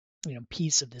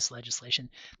piece of this legislation.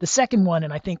 The second one,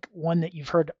 and I think one that you've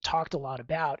heard talked a lot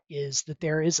about, is that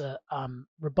there is a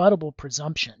rebuttable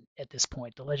presumption at this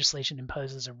point. The legislation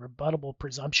imposes a rebuttable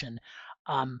presumption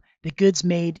that goods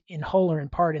made in whole or in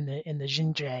part in the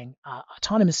Xinjiang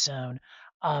autonomous zone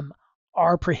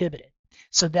are prohibited.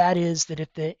 So that is that if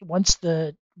once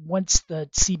the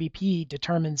CBP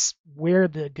determines where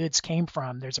the goods came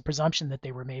from, there's a presumption that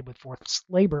they were made with forced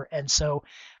labor, and so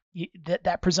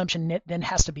that presumption then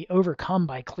has to be overcome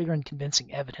by clear and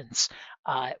convincing evidence,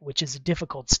 which is a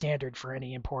difficult standard for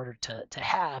any importer to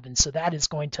have. And so that is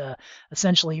going to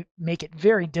essentially make it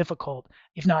very difficult,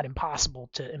 if not impossible,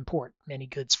 to import many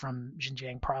goods from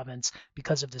Xinjiang province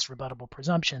because of this rebuttable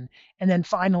presumption. And then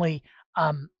finally,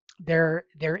 there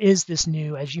is this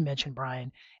new, as you mentioned,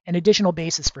 Brian, an additional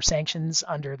basis for sanctions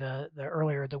under the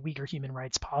Uyghur Human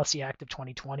Rights Policy Act of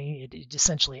 2020. It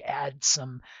essentially adds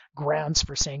some grounds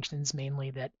for sanctions,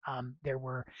 mainly that there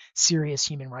were serious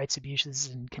human rights abuses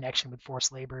in connection with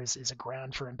forced labor is a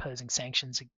ground for imposing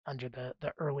sanctions under the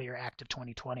earlier Act of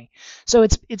 2020. So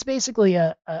it's basically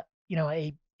a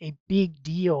big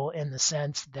deal in the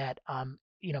sense that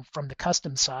from the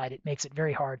customs side, it makes it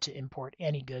very hard to import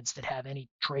any goods that have any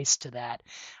trace to that,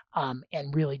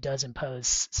 and really does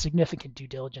impose significant due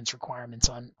diligence requirements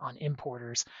on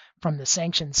importers. From the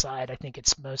sanction side, I think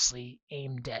it's mostly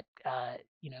aimed at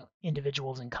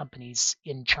individuals and companies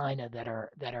in China that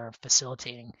are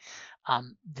facilitating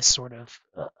this sort of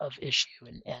issue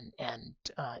and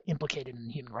implicated in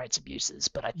human rights abuses.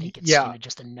 But I think it's Yeah.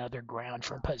 just another ground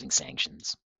for imposing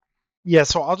sanctions. Yeah,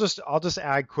 so I'll just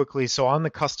add quickly. So on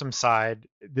the custom side,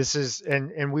 this is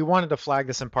and we wanted to flag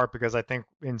this in part because I think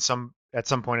at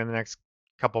some point in the next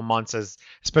couple months, as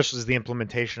especially as the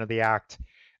implementation of the act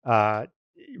uh,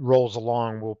 rolls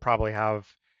along, we'll probably have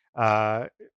uh,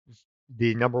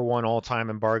 the number one all-time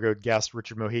embargoed guest,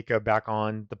 Richard Mojica, back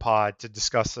on the pod to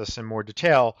discuss this in more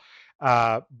detail.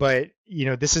 But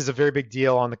this is a very big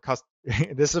deal on the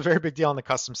this is a very big deal on the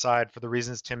custom side for the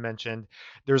reasons Tim mentioned.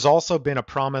 There's also been a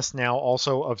promise now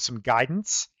also of some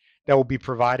guidance that will be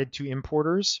provided to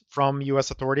importers from U.S.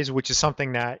 authorities, which is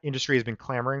something that industry has been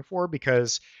clamoring for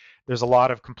because there's a lot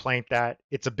of complaint that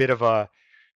it's a bit of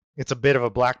a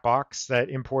black box that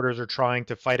importers are trying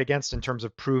to fight against in terms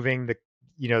of proving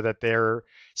that their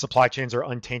supply chains are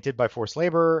untainted by forced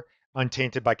labor,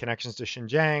 untainted by connections to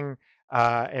Xinjiang,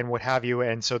 and what have you.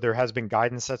 And so there has been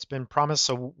guidance that's been promised.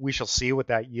 So we shall see what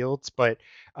that yields. But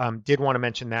did want to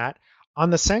mention that. On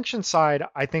the sanction side,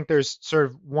 I think there's sort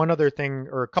of one other thing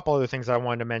or a couple other things I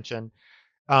wanted to mention.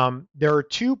 There are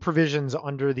two provisions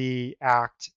under the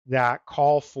act that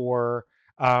call for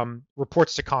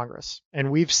reports to Congress,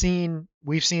 and we've seen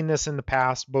this in the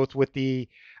past, both with the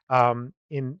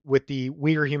with the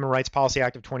Uyghur Human Rights Policy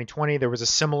Act of 2020. There was a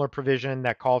similar provision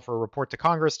that called for a report to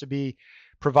Congress to be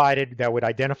provided that would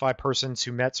identify persons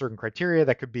who met certain criteria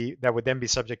that would then be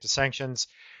subject to sanctions.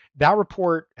 That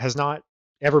report has not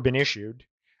ever been issued.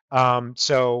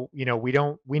 So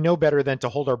we know better than to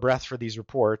hold our breath for these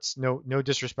reports. No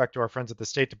disrespect to our friends at the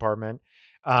State Department,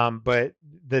 but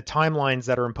the timelines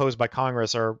that are imposed by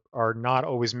Congress are not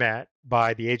always met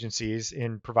by the agencies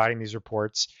in providing these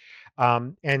reports.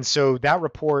 And so that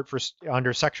report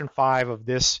under Section 5 of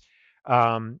this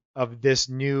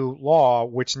new law,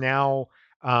 which now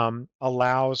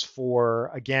allows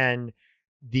for again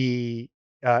the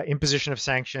imposition of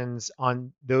sanctions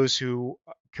on those who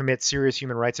commit serious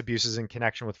human rights abuses in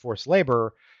connection with forced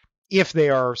labor, if they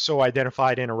are so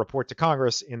identified in a report to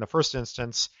Congress in the first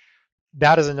instance.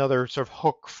 That is another sort of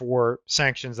hook for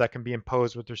sanctions that can be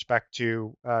imposed with respect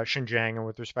to Xinjiang and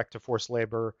with respect to forced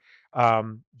labor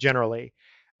generally.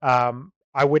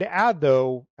 I would add,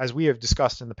 though, as we have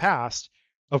discussed in the past,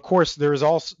 of course, there's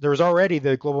already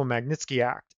the Global Magnitsky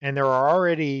Act, and there are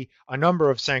already a number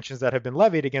of sanctions that have been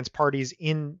levied against parties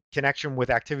in connection with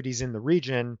activities in the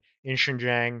region in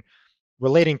Xinjiang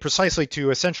relating precisely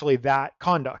to essentially that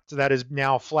conduct that is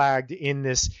now flagged in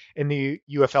the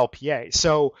UFLPA.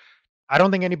 So I don't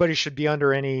think anybody should be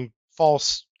under any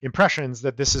false impressions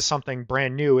that this is something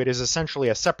brand new. It is essentially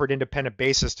a separate independent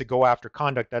basis to go after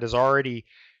conduct that is already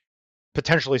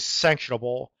potentially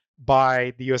sanctionable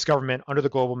by the US government under the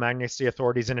Global Magnitsky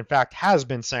authorities, and in fact has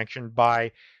been sanctioned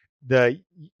by the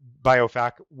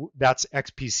BIOFAC. That's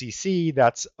XPCC,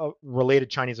 that's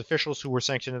related Chinese officials who were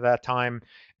sanctioned at that time,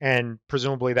 and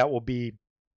presumably that will be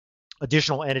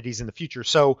additional entities in the future.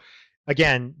 So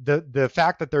again, the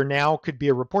fact that there now could be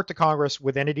a report to Congress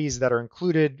with entities that are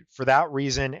included for that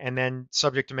reason and then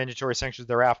subject to mandatory sanctions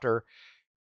thereafter,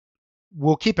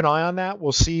 we'll keep an eye on that.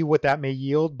 We'll see what that may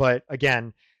yield. But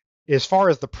again, as far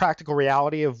as the practical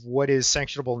reality of what is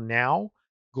sanctionable now,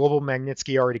 Global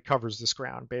Magnitsky already covers this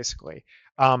ground, basically.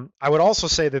 I would also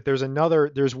say that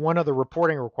there's one other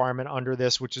reporting requirement under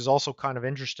this, which is also kind of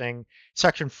interesting.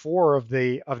 Section 4 of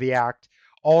the Act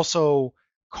also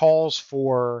calls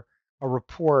for a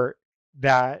report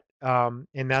that, and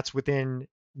that's within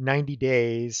 90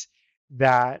 days,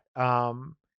 that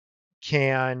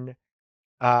can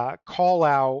call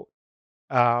out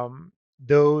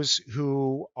those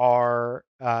who are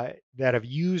that have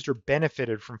used or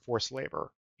benefited from forced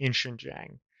labor in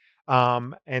Xinjiang.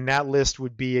 And that list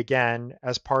would be, again,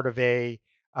 as part of a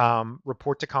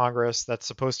report to Congress that's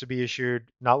supposed to be issued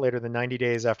not later than 90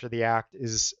 days after the act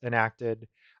is enacted.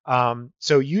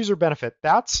 So user benefit,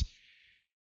 that's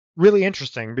really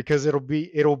interesting because it'll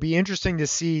be interesting to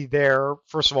see there,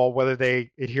 first of all, whether they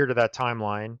adhere to that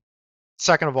timeline.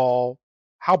 Second of all,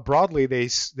 how broadly they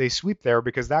sweep there,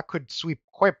 because that could sweep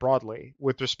quite broadly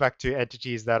with respect to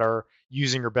entities that are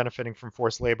using or benefiting from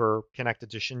forced labor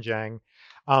connected to Xinjiang.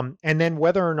 And then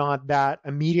whether or not that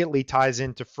immediately ties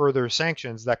into further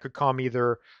sanctions that could come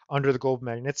either under the Global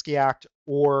Magnitsky Act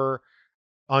or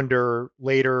under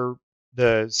later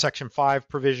the Section 5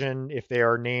 provision if they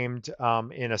are named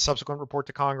in a subsequent report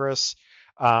to Congress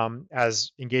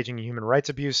as engaging in human rights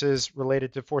abuses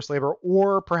related to forced labor,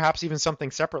 or perhaps even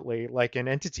something separately like an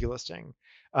entity listing,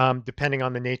 depending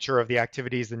on the nature of the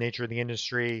activities, the nature of the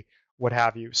industry, what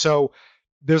have you. So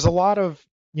there's a lot of,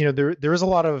 there is a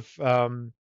lot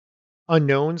of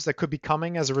unknowns that could be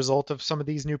coming as a result of some of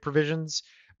these new provisions.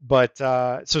 But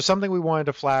so something we wanted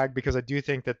to flag, because I do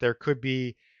think that there could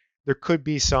be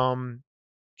some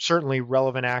certainly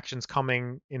relevant actions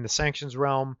coming in the sanctions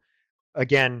realm.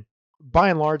 Again, by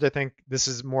and large, I think this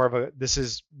is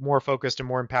more focused and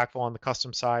more impactful on the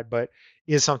custom side, but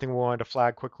is something we wanted to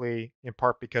flag quickly, in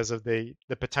part because of the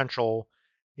potential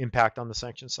impact on the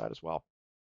sanctions side as well.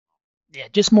 Yeah,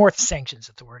 just more sanctions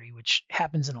authority, which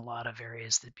happens in a lot of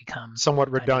areas that become kind of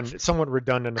Somewhat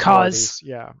redundant cause, authorities.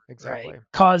 Yeah, right, exactly.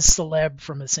 cause celeb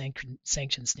from a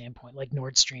sanction standpoint, like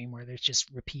Nord Stream, where there's just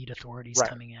repeat authorities Right.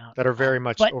 coming out. That are very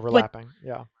much But overlapping.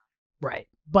 Yeah. right,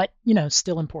 but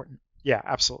still important. Yeah,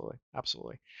 absolutely.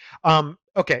 Absolutely.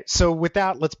 Okay, so with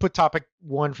that, let's put topic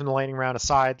one from the lightning round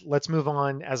aside. Let's move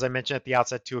on, as I mentioned at the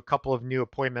outset, to a couple of new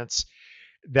appointments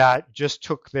that just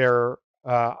took their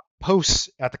posts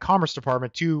at the Commerce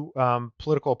Department, two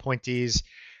political appointees.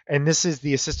 And this is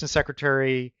the Assistant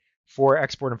Secretary for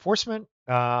Export Enforcement,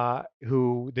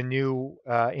 who the new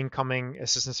incoming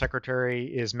Assistant Secretary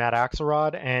is Matt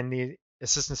Axelrod, and the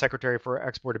Assistant Secretary for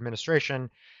Export Administration,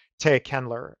 Taya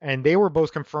Kendler. And they were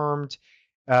both confirmed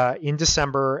in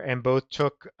December, and both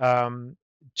took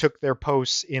their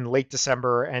posts in late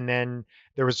December, and then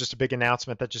there was just a big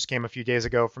announcement that just came a few days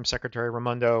ago from Secretary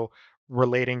Raimondo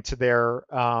relating to their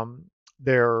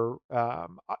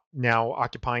now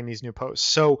occupying these new posts.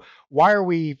 So why are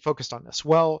we focused on this?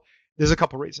 Well, there's a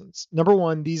couple reasons. Number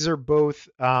one, these are both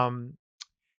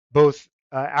Axelrod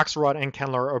and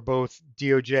Kendler are both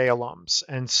DOJ alums,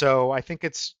 and so I think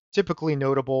it's typically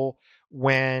notable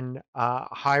when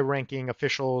high-ranking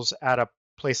officials at a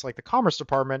place like the Commerce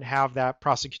Department have that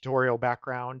prosecutorial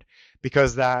background,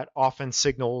 because that often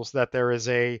signals that there is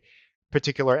a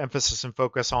particular emphasis and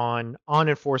focus on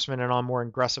enforcement and on more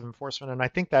aggressive enforcement. And I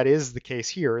think that is the case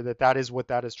here. That is what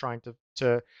that is trying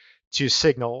to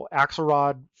signal.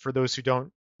 Axelrod, for those who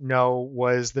don't know,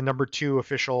 was the number two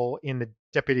official in the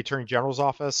Deputy Attorney General's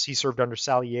office. He served under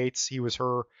Sally Yates. He was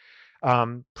her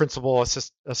principal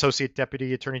associate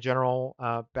deputy attorney general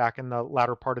back in the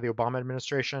latter part of the Obama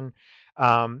administration.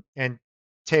 And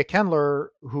Taya Kendler,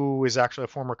 who is actually a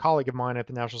former colleague of mine at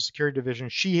the National Security Division,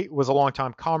 she was a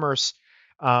longtime commerce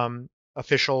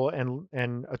official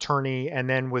and attorney, and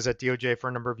then was at DOJ for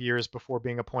a number of years before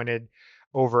being appointed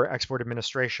over export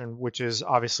administration, which is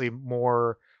obviously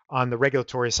more on the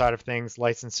regulatory side of things,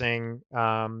 licensing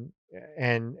and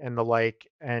the like,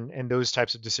 and those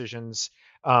types of decisions.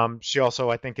 She also,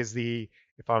 I think,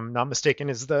 if I'm not mistaken,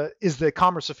 is the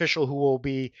commerce official who will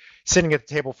be sitting at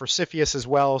the table for CFIUS as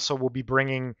well. So we'll be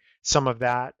bringing some of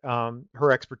that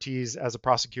her expertise as a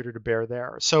prosecutor to bear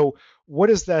there. So what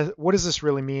does this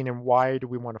really mean, and why do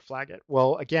we want to flag it?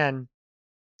 Well, again,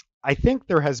 I think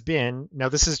there has been, now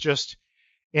this is just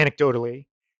anecdotally,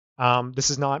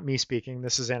 this is not me speaking,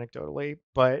 this is anecdotally,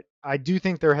 but I do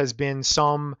think there has been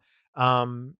some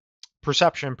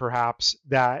perception perhaps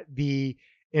that the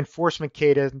enforcement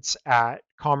cadence at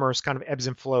Commerce kind of ebbs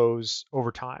and flows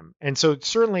over time. And so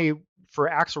certainly for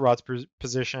Axelrod's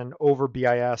position over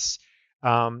BIS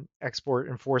export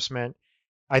enforcement,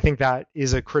 I think that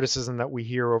is a criticism that we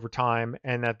hear over time,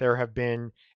 and that there have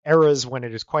been eras when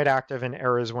it is quite active and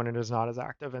eras when it is not as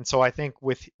active. And so I think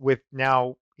with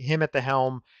now him at the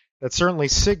helm, that certainly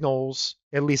signals,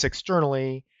 at least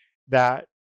externally, that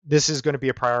this is going to be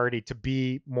a priority to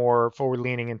be more forward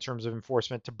leaning in terms of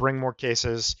enforcement, to bring more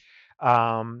cases,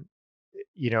 um,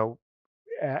 you know,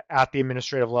 at the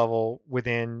administrative level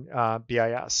within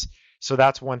BIS. So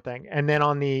that's one thing. And then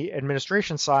on the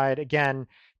administration side, again,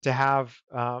 to have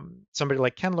somebody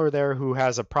like Kendler there who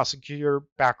has a prosecutor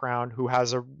background, who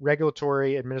has a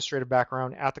regulatory administrative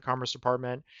background at the Commerce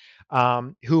Department,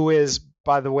 who is,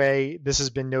 by the way, this has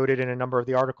been noted in a number of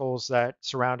the articles that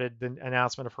surrounded the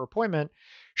announcement of her appointment.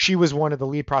 She was one of the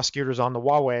lead prosecutors on the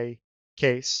Huawei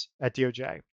case at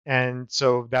DOJ. And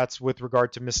so that's with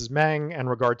regard to Mrs. Meng and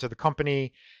regard to the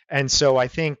company. And so I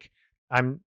think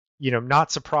I'm,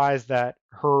 not surprised that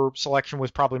her selection was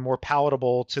probably more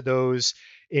palatable to those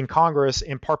in Congress,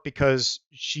 in part because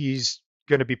she's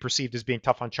going to be perceived as being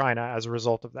tough on China as a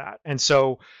result of that. And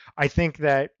so I think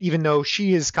that even though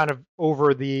she is kind of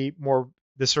over the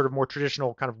sort of more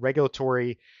traditional kind of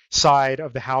regulatory side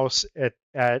of the house at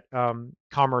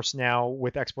Commerce now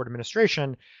with export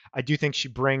administration, I do think she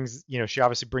brings, she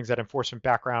obviously brings that enforcement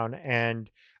background and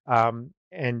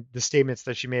the statements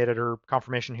that she made at her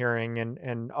confirmation hearing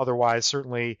and otherwise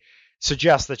certainly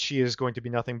suggest that she is going to be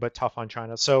nothing but tough on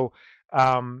China. So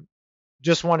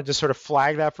just wanted to sort of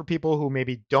flag that for people who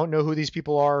maybe don't know who these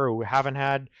people are or who haven't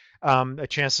had a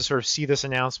chance to sort of see this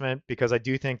announcement, because I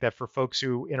do think that for folks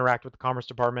who interact with the Commerce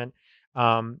Department,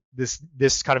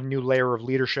 this kind of new layer of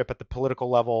leadership at the political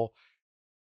level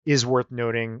is worth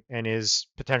noting and is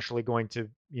potentially going to,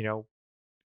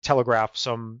 telegraph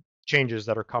some changes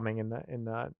that are coming in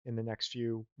the next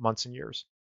few months and years.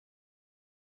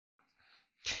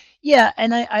 Yeah,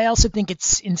 and I also think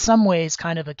it's in some ways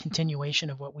kind of a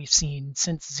continuation of what we've seen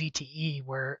since ZTE,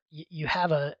 where you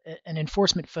have an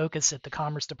enforcement focus at the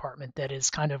Commerce Department that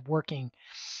is kind of working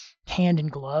hand in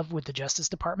glove with the Justice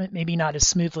Department, maybe not as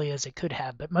smoothly as it could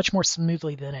have, but much more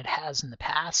smoothly than it has in the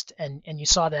past. And you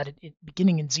saw that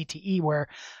beginning in ZTE, where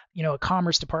a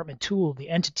Commerce Department tool, the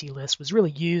entity list, was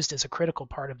really used as a critical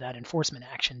part of that enforcement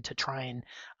action to try and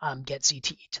get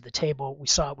ZTE to the table. We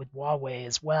saw it with Huawei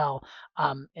as well.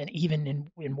 And even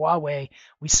in Huawei,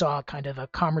 we saw kind of a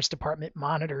Commerce Department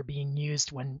monitor being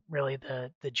used when really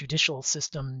the judicial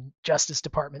system, Justice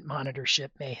Department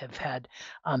monitorship may have had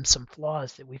some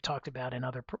flaws that we've talked about in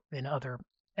other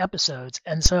episodes.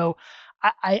 And so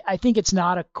I think it's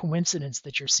not a coincidence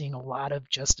that you're seeing a lot of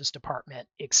Justice Department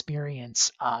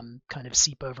experience kind of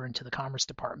seep over into the Commerce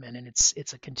Department, and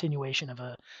it's a continuation of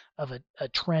a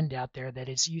trend out there that,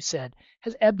 as you said,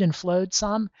 has ebbed and flowed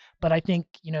some. But I think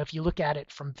if you look at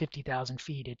it from 50,000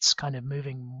 feet, it's kind of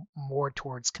moving more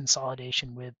towards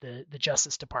consolidation with the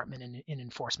Justice Department in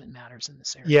enforcement matters in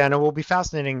this area. Yeah, and it will be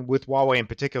fascinating with Huawei in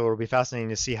particular. It'll be fascinating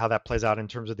to see how that plays out in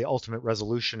terms of the ultimate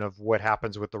resolution of what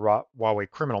happens with the Huawei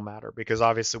criminal matter, because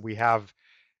obviously Huawei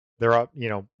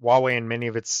and many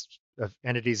of its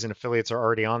entities and affiliates are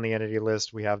already on the entity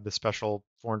list. We have the special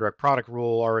foreign direct product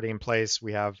rule already in place.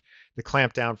 We have the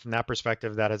clampdown from that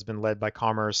perspective that has been led by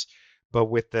Commerce. But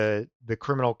with the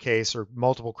criminal case or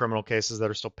multiple criminal cases that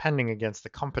are still pending against the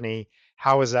company,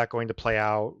 how is that going to play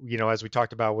out? As we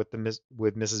talked about with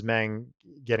Mrs. Meng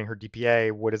getting her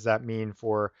DPA, what does that mean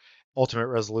for ultimate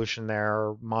resolution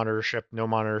there? Monitorship, no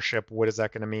monitorship, what is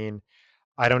that going to mean?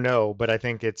 I don't know, but I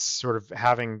think it's sort of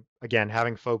having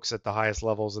folks at the highest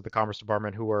levels of the Commerce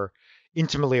Department who are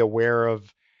intimately aware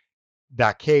of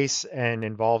that case and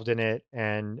involved in it,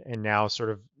 and now sort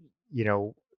of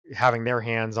having their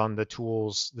hands on the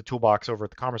toolbox over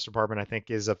at the Commerce Department, I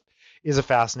think is a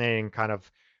fascinating kind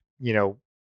of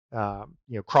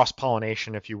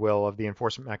cross-pollination, if you will, of the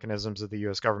enforcement mechanisms of the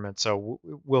U.S. government. So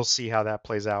we'll see how that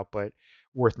plays out, but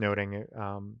worth noting,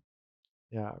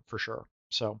 for sure.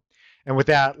 So, and with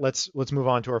that, let's move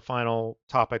on to our final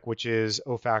topic, which is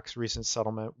OFAC's recent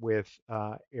settlement with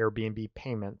Airbnb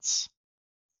payments.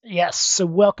 Yes. So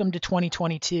welcome to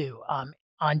 2022.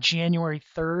 On January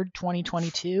 3rd,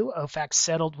 2022, OFAC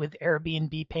settled with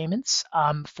Airbnb payments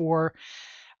for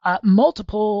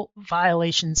multiple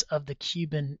violations of the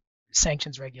Cuban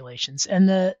sanctions regulations. And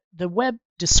the web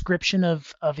description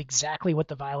of exactly what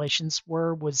the violations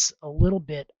were was a little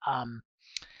bit,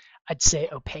 I'd say,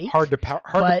 opaque. Hard to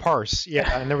parse.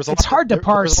 Yeah, and there was hard to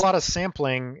parse. There was a lot of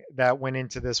sampling that went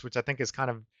into this, which I think is kind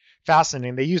of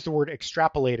fascinating. They used the word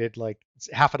extrapolated like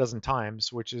half a dozen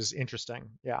times, which is interesting.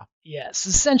 Yeah. Yes.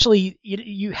 Essentially,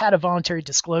 you had a voluntary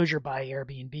disclosure by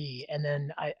Airbnb, and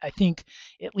then I think,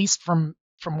 at least from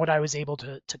what I was able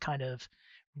to kind of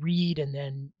read and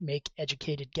then make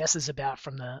educated guesses about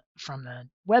from the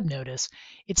web notice,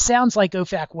 it sounds like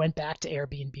OFAC went back to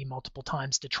Airbnb multiple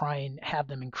times to try and have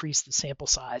them increase the sample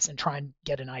size and try and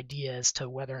get an idea as to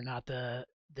whether or not the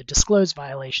disclosed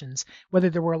violations, whether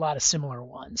there were a lot of similar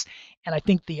ones. And I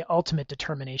think the ultimate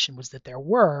determination was that there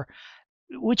were,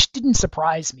 which didn't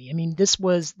surprise me. I mean, this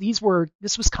was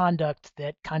conduct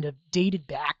that kind of dated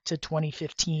back to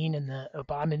 2015 and the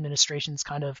Obama administration's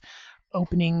kind of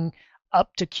opening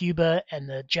up to Cuba and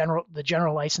the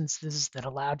general licenses that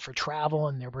allowed for travel,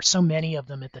 and there were so many of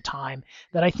them at the time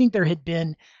that I think there had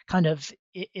been kind of,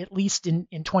 at least in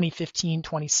 2015,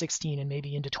 2016, and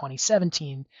maybe into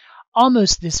 2017,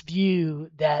 almost this view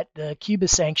that the Cuba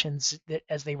sanctions that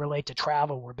as they relate to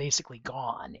travel were basically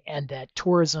gone, and that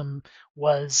tourism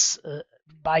was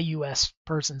by U.S.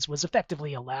 persons was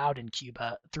effectively allowed in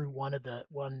Cuba through one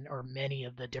or many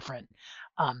of the different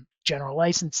general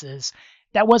licenses.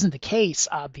 That wasn't the case,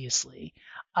 obviously,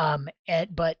 but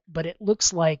it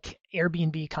looks like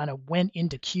Airbnb kind of went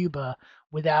into Cuba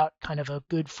without kind of a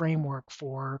good framework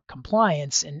for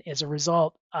compliance, and as a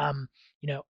result, you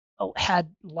know, had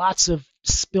lots of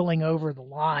spilling over the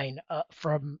line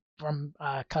from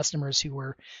customers who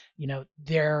were,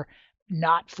 there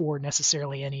not for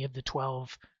necessarily any of the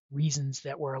 12 reasons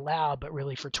that were allowed, but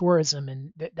really for tourism,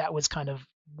 and that was kind of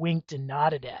winked and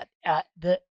nodded at.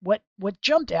 The what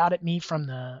jumped out at me from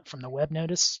the web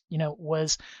notice,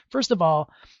 was first of all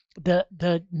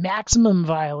the maximum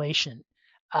violation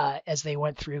as they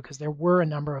went through, because there were a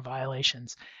number of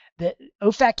violations. That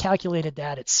OFAC calculated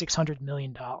that at $600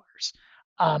 million.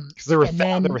 Because there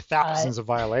then were thousands of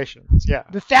violations. Yeah.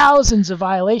 The thousands of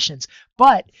violations,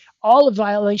 but all of the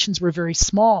violations were very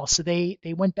small. So they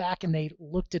went back and they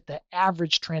looked at the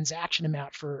average transaction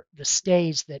amount for the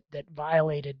stays that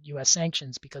violated U.S.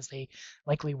 sanctions, because they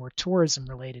likely were tourism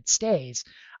related stays.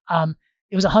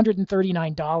 It was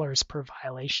 $139 per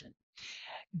violation.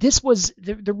 This was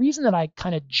the reason that I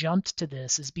kind of jumped to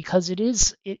this is because it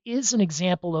is an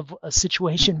example of a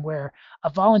situation where a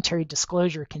voluntary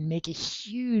disclosure can make a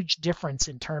huge difference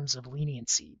in terms of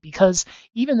leniency, because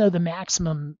even though the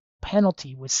maximum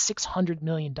penalty was $600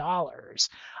 million,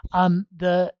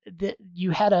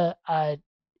 you had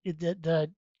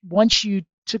the once you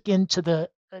took into the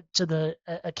to the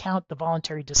account the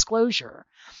voluntary disclosure,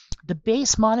 the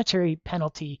base monetary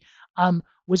penalty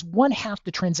was one half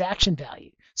the transaction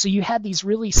value. So you had these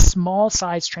really small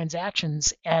size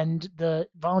transactions, and the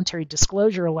voluntary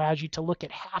disclosure allows you to look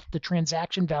at half the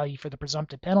transaction value for the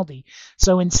presumptive penalty.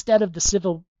 So instead of the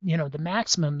civil, the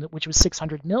maximum, which was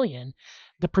 600 million,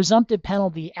 the presumptive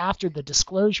penalty after the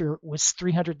disclosure was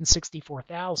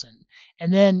 364,000.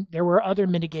 And then there were other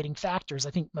mitigating factors,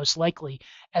 I think most likely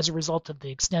as a result of the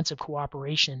extensive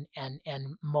cooperation and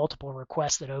multiple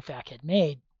requests that OFAC had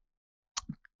made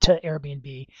to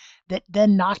Airbnb, that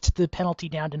then knocked the penalty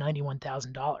down to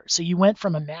 $91,000. So you went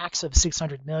from a max of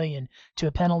 600 million to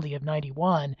a penalty of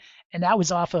 91, and that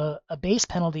was off a base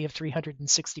penalty of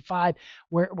 365,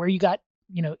 where you got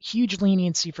huge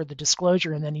leniency for the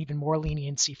disclosure and then even more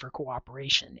leniency for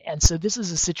cooperation. And so this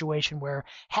is a situation where,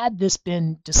 had this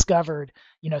been discovered,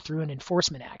 through an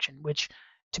enforcement action, which,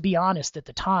 to be honest, at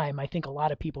the time, I think a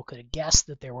lot of people could have guessed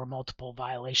that there were multiple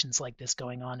violations like this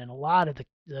going on in a lot of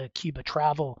the Cuba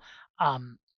travel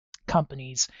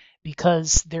companies,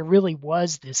 because there really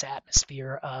was this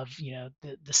atmosphere of,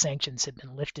 the sanctions had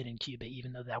been lifted in Cuba,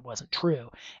 even though that wasn't true.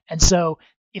 And so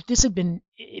if this had been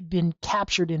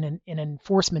captured in an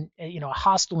enforcement, a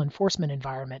hostile enforcement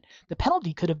environment, the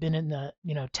penalty could have been in the,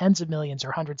 tens of millions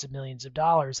or hundreds of millions of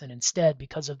dollars. And instead,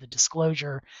 because of the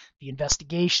disclosure, the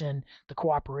investigation, the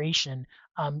cooperation,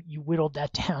 you whittled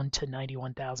that down to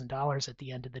 $91,000 at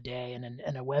the end of the day,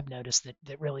 and a web notice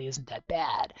that really isn't that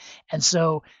bad. And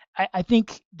so I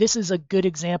think this is a good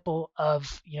example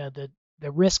of, the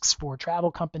risks for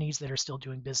travel companies that are still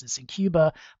doing business in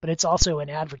Cuba, but it's also an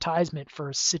advertisement for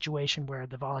a situation where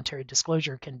the voluntary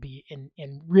disclosure can be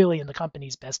in really in the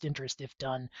company's best interest if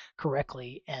done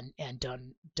correctly and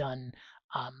done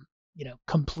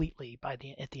completely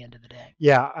at the end of the day.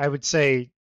 Yeah, I would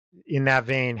say in that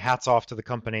vein, hats off to the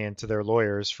company and to their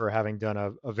lawyers for having done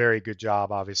a very good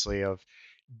job, obviously, of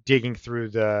digging through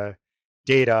the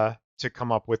data to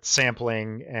come up with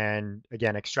sampling and,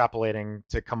 again, extrapolating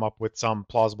to come up with some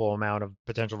plausible amount of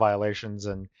potential violations,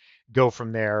 and go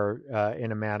from there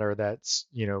in a manner that's,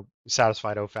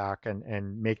 satisfied OFAC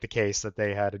and make the case that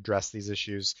they had addressed these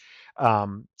issues.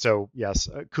 So yes,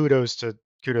 kudos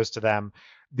to them.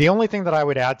 The only thing that I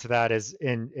would add to that is,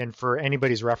 and for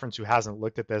anybody's reference who hasn't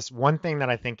looked at this, one thing that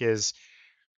I think is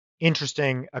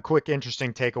interesting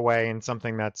takeaway, and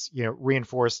something that's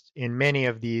reinforced in many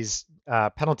of these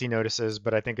penalty notices,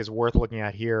 but I think is worth looking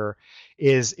at here,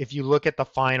 is if you look at the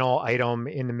final item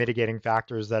in the mitigating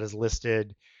factors that is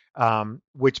listed,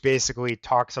 which basically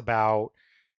talks about,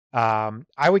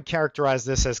 I would characterize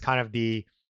this as kind of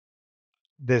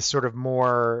this sort of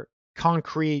more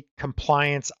concrete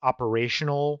compliance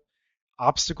operational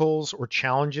obstacles or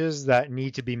challenges that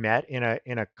need to be met in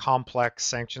a complex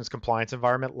sanctions compliance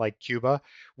environment like Cuba,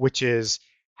 which is,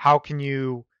 how can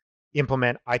you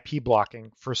implement IP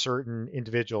blocking for certain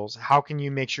individuals? How can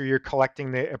you make sure you're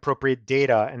collecting the appropriate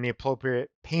data and the appropriate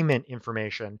payment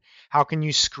information? How can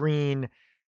you screen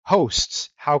hosts?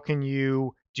 How can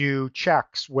you do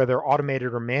checks, whether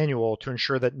automated or manual, to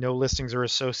ensure that no listings are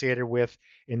associated with,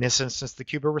 in this instance, the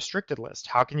Cuba restricted list?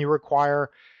 How can you require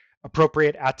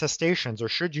appropriate attestations, or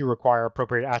should you require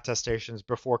appropriate attestations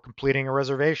before completing a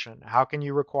reservation? How can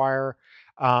you require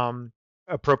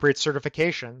appropriate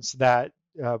certifications that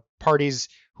parties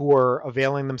who are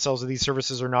availing themselves of these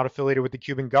services are not affiliated with the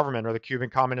Cuban government or the Cuban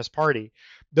Communist Party?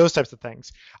 Those types of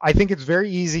things. I think it's very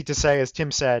easy to say, as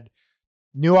Tim said,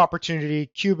 new opportunity.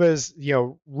 Cuba's,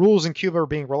 rules in Cuba are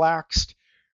being relaxed.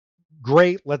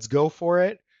 Great, let's go for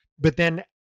it. But then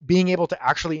being able to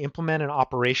actually implement and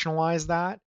operationalize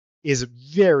that is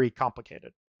very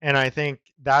complicated. And I think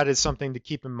that is something to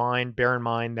keep in mind, bear in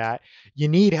mind that you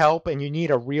need help and you need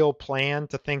a real plan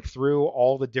to think through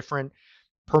all the different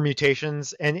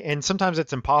permutations. And sometimes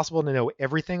it's impossible to know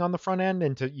everything on the front end,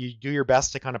 and you do your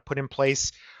best to kind of put in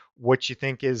place what you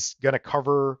think is going to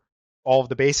cover all of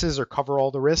the bases or cover all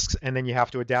the risks, and then you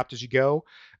have to adapt as you go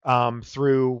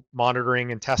through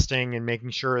monitoring and testing and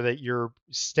making sure that you're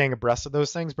staying abreast of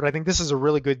those things. But I think this is a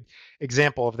really good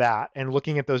example of that. And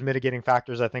looking at those mitigating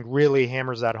factors, I think really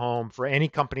hammers that home for any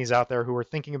companies out there who are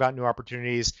thinking about new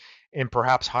opportunities in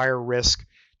perhaps higher risk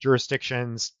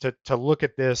jurisdictions to look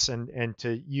at this and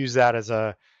to use that as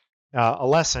a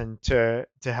lesson to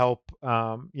help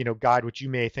guide what you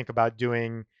may think about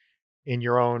doing in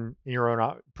your own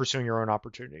pursuing your own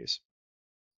opportunities.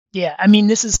 Yeah, I mean,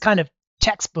 this is kind of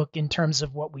textbook in terms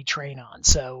of what we train on.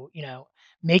 So,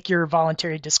 make your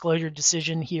voluntary disclosure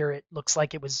decision here. It looks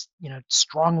like it was,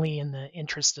 strongly in the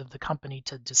interest of the company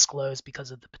to disclose because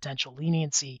of the potential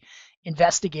leniency.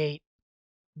 Investigate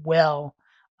well,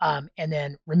 and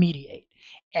then remediate.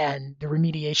 And the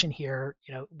remediation here,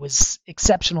 was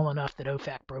exceptional enough that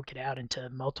OFAC broke it out into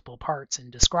multiple parts in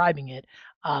describing it.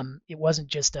 It wasn't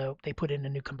just they put in a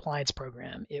new compliance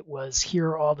program. It was, here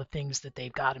are all the things that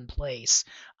they've got in place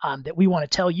that we want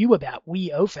to tell you about.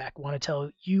 We, OFAC, want to tell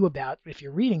you about if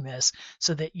you're reading this,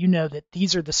 so that you know that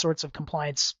these are the sorts of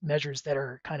compliance measures that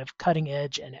are kind of cutting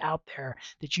edge and out there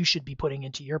that you should be putting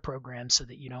into your program so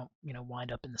that you don't,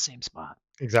 wind up in the same spot.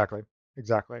 Exactly.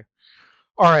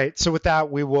 All right. So with that,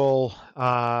 we will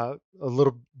a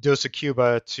little dose of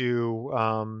Cuba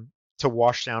to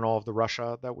wash down all of the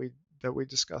Russia that we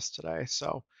discussed today.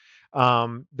 So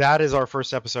that is our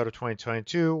first episode of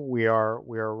 2022. We are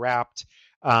wrapped.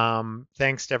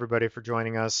 Thanks to everybody for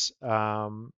joining us,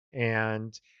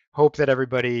 and hope that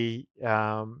everybody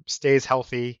stays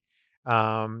healthy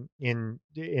in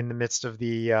the midst of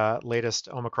the latest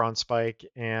Omicron spike,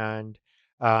 and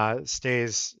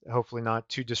stays hopefully not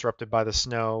too disrupted by the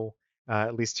snow,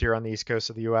 at least here on the east coast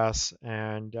of the U.S.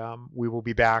 And we will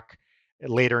be back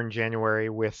later in January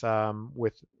with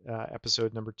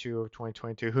episode number 2 of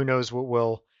 2022. Who knows what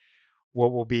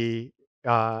will be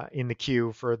in the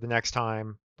queue for the next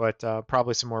time, but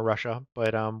probably some more Russia.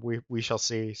 But we shall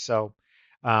see. So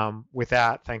with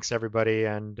that, thanks to everybody,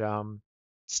 and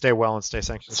stay well and stay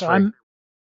sanctions free. So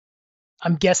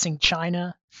I'm guessing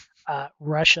China,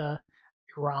 Russia,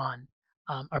 Iran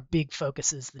are big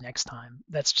focuses the next time.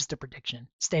 That's just a prediction.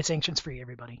 Stay sanctions free,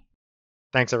 everybody.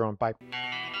 Thanks, everyone. Bye.